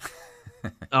for you.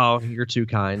 Oh, you're too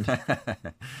kind.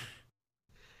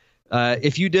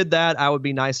 If you did that, I would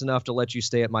be nice enough to let you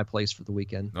stay at my place for the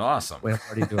weekend. Awesome. We're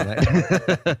already doing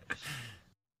that.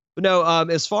 But no,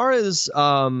 as far as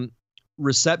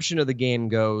reception of the game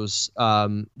goes,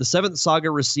 the Seventh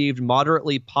Saga received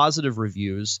moderately positive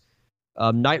reviews.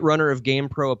 Night Runner of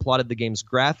GamePro applauded the game's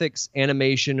graphics,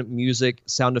 animation, music,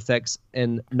 sound effects,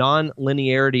 and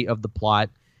non-linearity of the plot,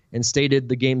 and stated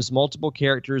the game's multiple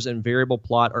characters and variable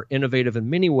plot are innovative in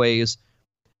many ways,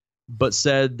 but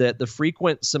said that the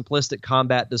frequent simplistic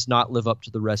combat does not live up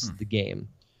to the rest of the game,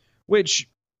 which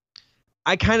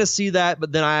I kind of see that,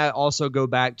 but then I also go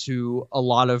back to a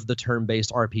lot of the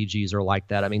turn-based RPGs are like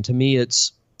that. I mean, to me,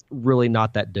 it's really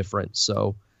not that different.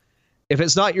 So if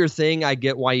it's not your thing, I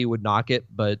get why you would knock it,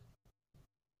 but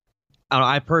I don't know,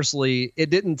 I personally, it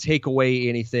didn't take away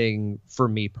anything for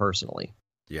me personally.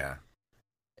 Yeah.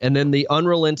 And then the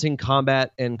unrelenting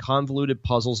combat and convoluted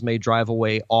puzzles may drive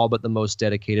away all but the most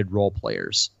dedicated role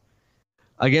players.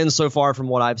 Again, so far from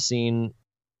what I've seen,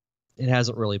 it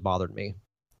hasn't really bothered me.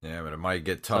 Yeah, but it might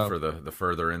get tougher the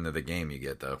further into the game you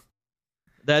get, though.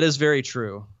 That is very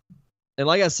true. And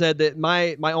like I said, that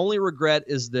my only regret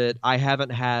is that I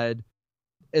haven't had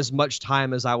as much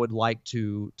time as I would like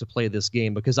to play this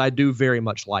game, because I do very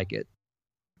much like it.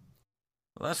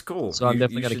 Well, that's cool. So I'm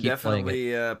definitely going to keep playing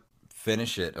it.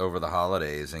 Finish it over the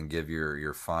holidays and give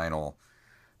your final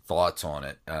thoughts on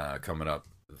it coming up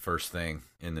the first thing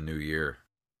in the new year.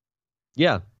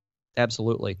 Yeah,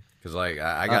 absolutely. Because like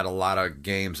I got a lot of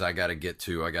games I got to get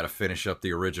to. I got to finish up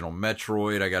the original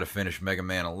Metroid. I got to finish Mega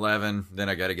Man 11. Then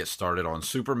I got to get started on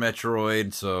Super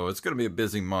Metroid. So it's going to be a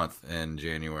busy month in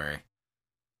January.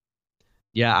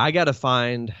 Yeah, I got to try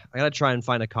and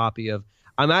find a copy of.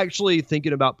 I'm actually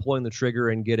thinking about pulling the trigger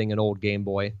and getting an old Game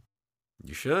Boy.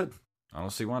 You should. I don't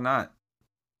see why not.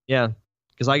 Yeah,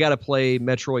 because I got to play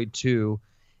Metroid 2,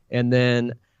 and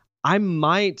then I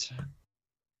might,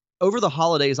 over the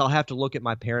holidays, I'll have to look at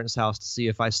my parents' house to see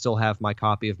if I still have my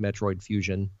copy of Metroid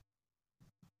Fusion.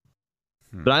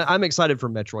 But I'm excited for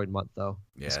Metroid Month, though.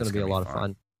 Yeah, it's going to be a lot of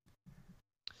fun.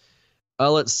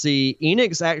 Let's see.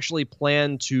 Enix actually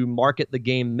planned to market the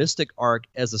game Mystic Arc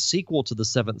as a sequel to the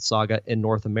Seventh Saga in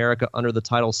North America under the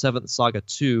title Seventh Saga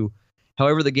 2,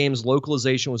 However, the game's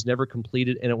localization was never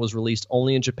completed, and it was released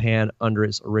only in Japan under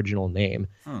its original name.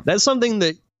 That's something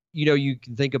that you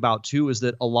can think about too, is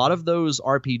that a lot of those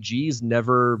RPGs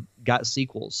never got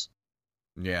sequels.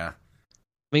 Yeah.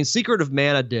 I mean, Secret of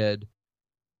Mana did,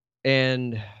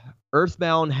 and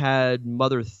Earthbound had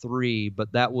Mother 3,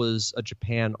 but that was a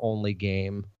Japan-only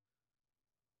game.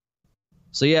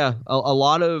 So yeah, a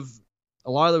lot of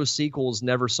those sequels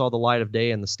never saw the light of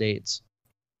day in the States.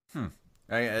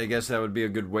 I guess that would be a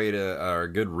good way to, or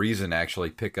a good reason to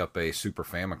actually pick up a Super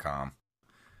Famicom.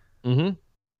 Mm-hmm.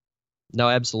 No,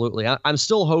 absolutely. I'm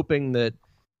still hoping that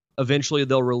eventually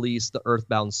they'll release the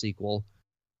Earthbound sequel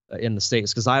in the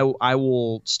States, because I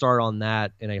will start on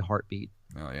that in a heartbeat.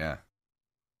 Oh, yeah.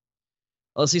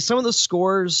 Let's see some of the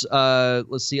scores.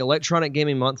 Let's see. Electronic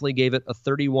Gaming Monthly gave it a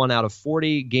 31 out of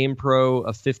 40. GamePro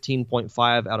a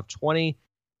 15.5 out of 20.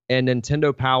 And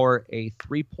Nintendo Power a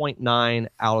 3.9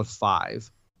 out of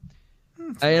 5.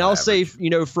 And I'll say,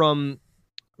 from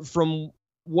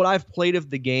what I've played of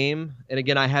the game, and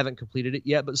again, I haven't completed it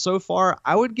yet, but so far,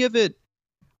 I'd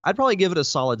probably give it a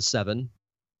solid 7.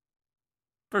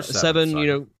 For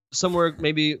seven, somewhere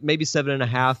maybe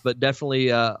 7.5, but definitely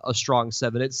a strong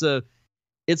 7.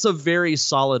 It's a very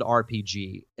solid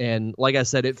RPG, and like I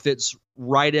said, it fits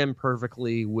right in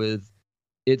perfectly with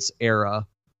its era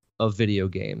of video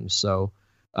games. So,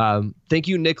 thank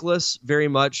you, Nicholas, very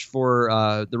much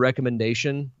for the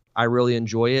recommendation. I really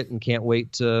enjoy it and can't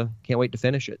wait to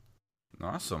finish it.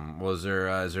 Awesome. Was there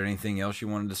is there anything else you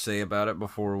wanted to say about it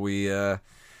before we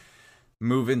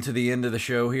move into the end of the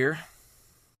show here?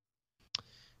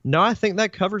 No, I think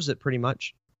that covers it pretty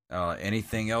much.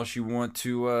 Anything else you want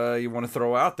to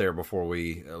throw out there before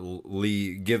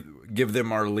we give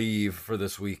them our leave for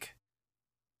this week?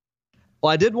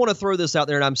 Well, I did want to throw this out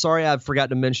there, and I'm sorry I forgot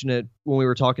to mention it when we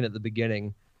were talking at the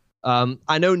beginning.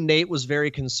 I know Nate was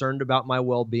very concerned about my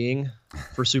well-being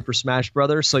for Super Smash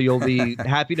Brothers, so you'll be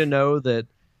happy to know that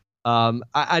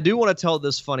I do want to tell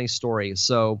this funny story.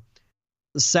 So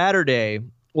Saturday,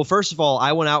 well, first of all,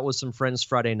 I went out with some friends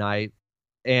Friday night,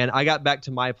 and I got back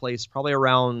to my place probably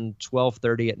around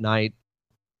 12:30 at night.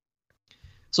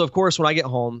 So, of course, when I get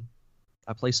home,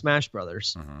 I play Smash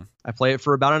Brothers. Mm-hmm. I play it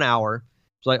for about an hour.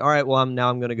 It's like, all right, well, I'm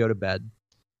going to go to bed.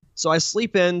 So I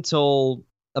sleep in till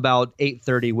about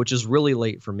 8:30, which is really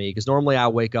late for me because normally I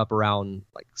wake up around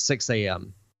like 6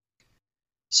 a.m.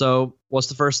 So what's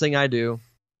the first thing I do?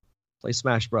 Play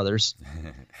Smash Brothers.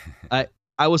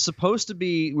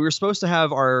 We were supposed to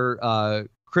have our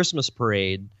Christmas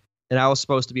parade, and I was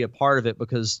supposed to be a part of it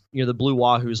because, the Blue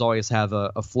Wahoos always have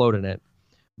a float in it.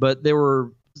 But there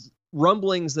were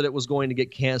rumblings that it was going to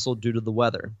get canceled due to the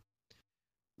weather,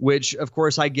 which, of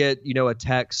course, I get, a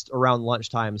text around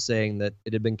lunchtime saying that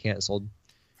it had been canceled.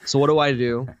 So what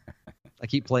do? I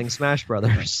keep playing Smash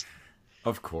Brothers.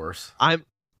 Of course. I'm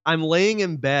laying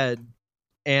in bed,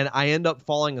 and I end up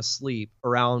falling asleep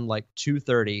around like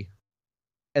 2:30,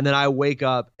 and then I wake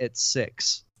up at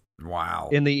 6. Wow.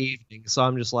 In the evening. So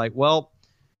I'm just like, well,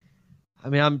 I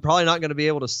mean, I'm probably not going to be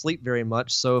able to sleep very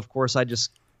much. So, of course, I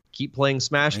just keep playing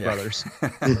Smash Brothers.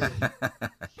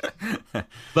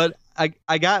 But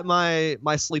I got my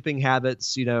sleeping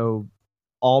habits,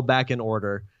 all back in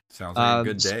order. Sounds like a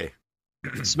good day.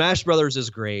 Smash Brothers is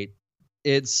great.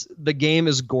 The game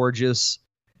is gorgeous.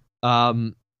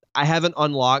 I haven't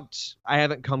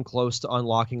come close to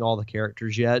unlocking all the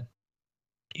characters yet.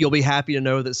 You'll be happy to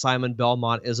know that Simon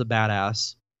Belmont is a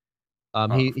badass.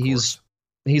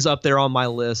 He's up there on my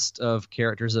list of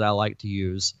characters that I like to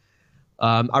use.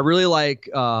 I really like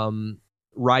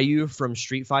Ryu from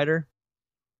Street Fighter.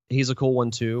 He's a cool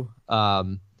one too.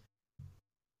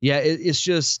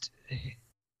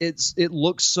 It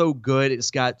looks so good.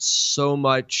 It's got so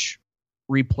much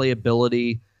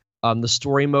replayability. The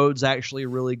story mode's actually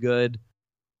really good.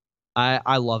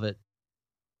 I love it.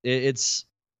 It's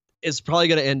probably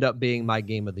going to end up being my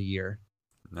game of the year.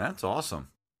 That's awesome.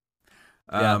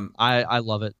 I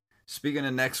love it. Speaking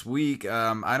of next week,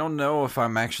 I don't know if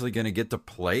I'm actually going to get to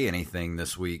play anything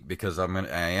this week because I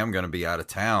am going to be out of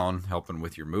town helping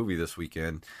with your movie this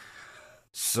weekend.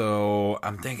 So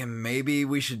I'm thinking maybe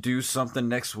we should do something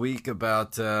next week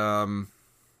about some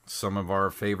of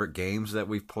our favorite games that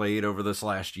we've played over this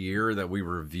last year that we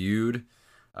reviewed.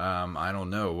 I don't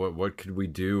know. What could we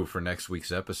do for next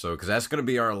week's episode? Because that's going to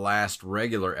be our last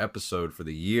regular episode for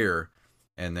the year.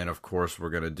 And then, of course, we're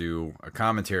going to do a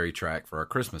commentary track for our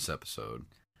Christmas episode.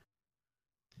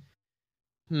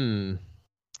 Let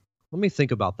me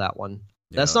think about that one.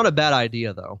 That's not a bad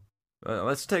idea, though.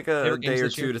 Let's take a day or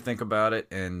two to think about it.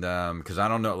 And because I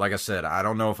don't know, like I said, I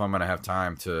don't know if I'm going to have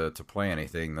time to play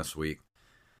anything this week.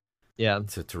 Yeah.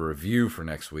 to review for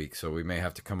next week. So we may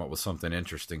have to come up with something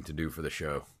interesting to do for the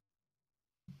show.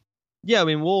 Yeah, I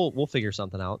mean, we'll figure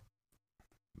something out.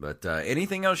 But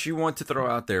anything else you want to throw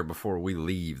out there before we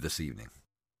leave this evening?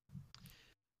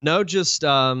 No, just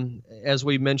as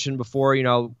we mentioned before,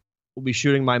 we'll be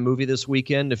shooting my movie this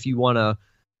weekend. If you want to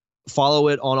follow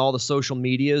it on all the social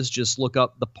medias, just look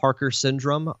up The Parker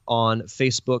Syndrome on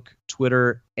Facebook,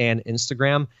 Twitter, and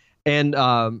Instagram.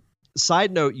 And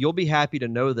side note, you'll be happy to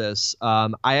know this.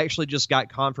 I actually just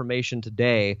got confirmation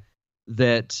today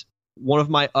that one of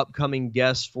my upcoming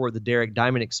guests for the Derek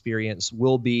Diamond Experience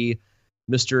will be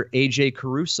Mr. AJ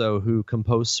Caruso, who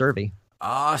composed Survey.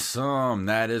 Awesome.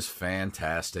 That is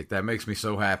fantastic. That makes me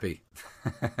so happy.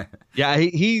 Yeah,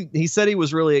 he said he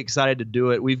was really excited to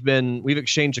do it. We've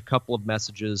exchanged a couple of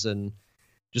messages and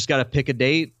just got to pick a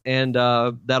date, and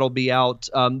that'll be out.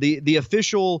 The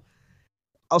official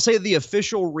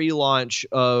relaunch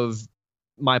of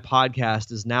my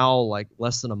podcast is now like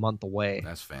less than a month away.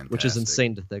 That's fantastic. Which is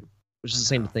insane to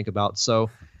think about. So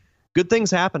good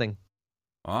things happening.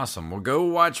 Awesome. Well, go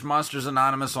watch Monsters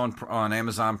Anonymous on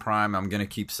Amazon Prime. I'm going to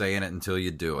keep saying it until you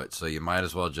do it, so you might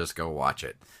as well just go watch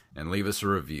it and leave us a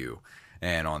review.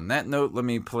 And on that note, let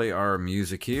me play our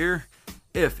music here.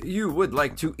 If you would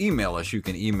like to email us, you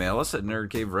can email us at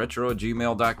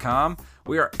nerdcaveretro@gmail.com.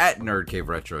 We are at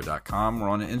nerdcaveretro.com. We're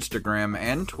on Instagram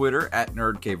and Twitter at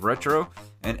nerdcaveretro,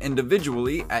 and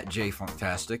individually at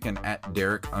jfunktastic and at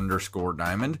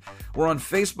Derek_Diamond. We're on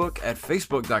Facebook at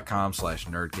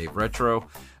facebook.com/nerdcaveretro.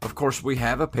 Of course, we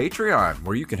have a Patreon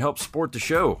where you can help support the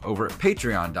show over at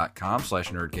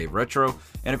patreon.com/nerdcaveretro.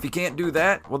 And if you can't do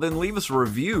that, well, then leave us a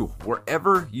review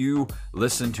wherever you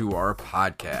listen to our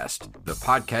podcast, the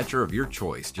podcatcher of your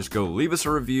choice. Just go leave us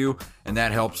a review, and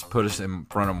that helps put us in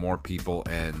front of more people,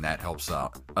 and that helps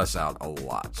us out a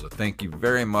lot. So thank you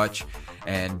very much.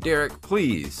 And Derek,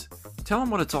 please tell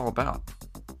them what it's all about.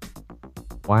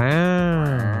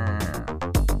 Wow.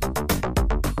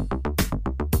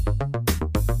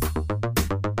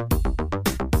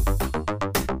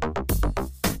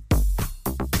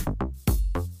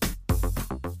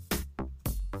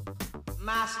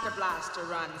 Master Blaster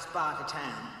runs Sparta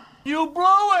Town. You blew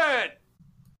it!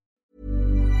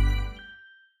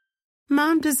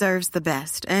 Mom deserves the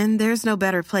best, and there's no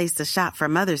better place to shop for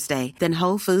Mother's Day than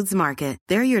Whole Foods Market.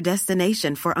 They're your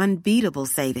destination for unbeatable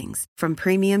savings, from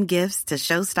premium gifts to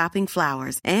show-stopping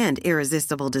flowers and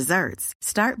irresistible desserts.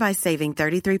 Start by saving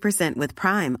 33% with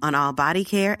Prime on all body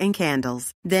care and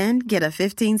candles. Then get a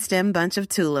 15-stem bunch of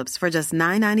tulips for just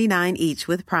 $9.99 each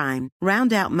with Prime.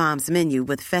 Round out Mom's menu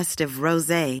with festive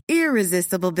rosé,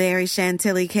 irresistible berry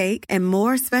chantilly cake, and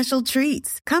more special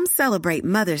treats. Come celebrate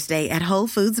Mother's Day at Whole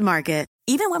Foods Market.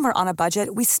 Even when we're on a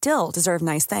budget, we still deserve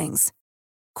nice things.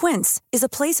 Quince is a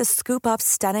place to scoop up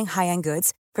stunning high-end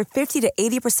goods for 50 to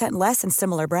 80% less than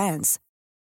similar brands.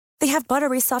 They have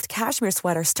buttery soft cashmere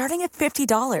sweaters starting at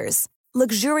 $50,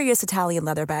 luxurious Italian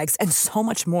leather bags, and so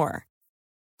much more.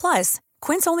 Plus,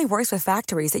 Quince only works with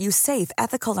factories that use safe,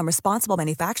 ethical, and responsible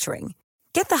manufacturing.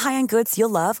 Get the high-end goods you'll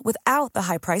love without the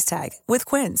high price tag with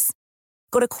Quince.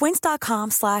 Go to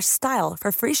quince.com/style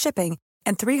for free shipping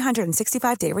and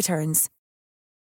 365-day returns.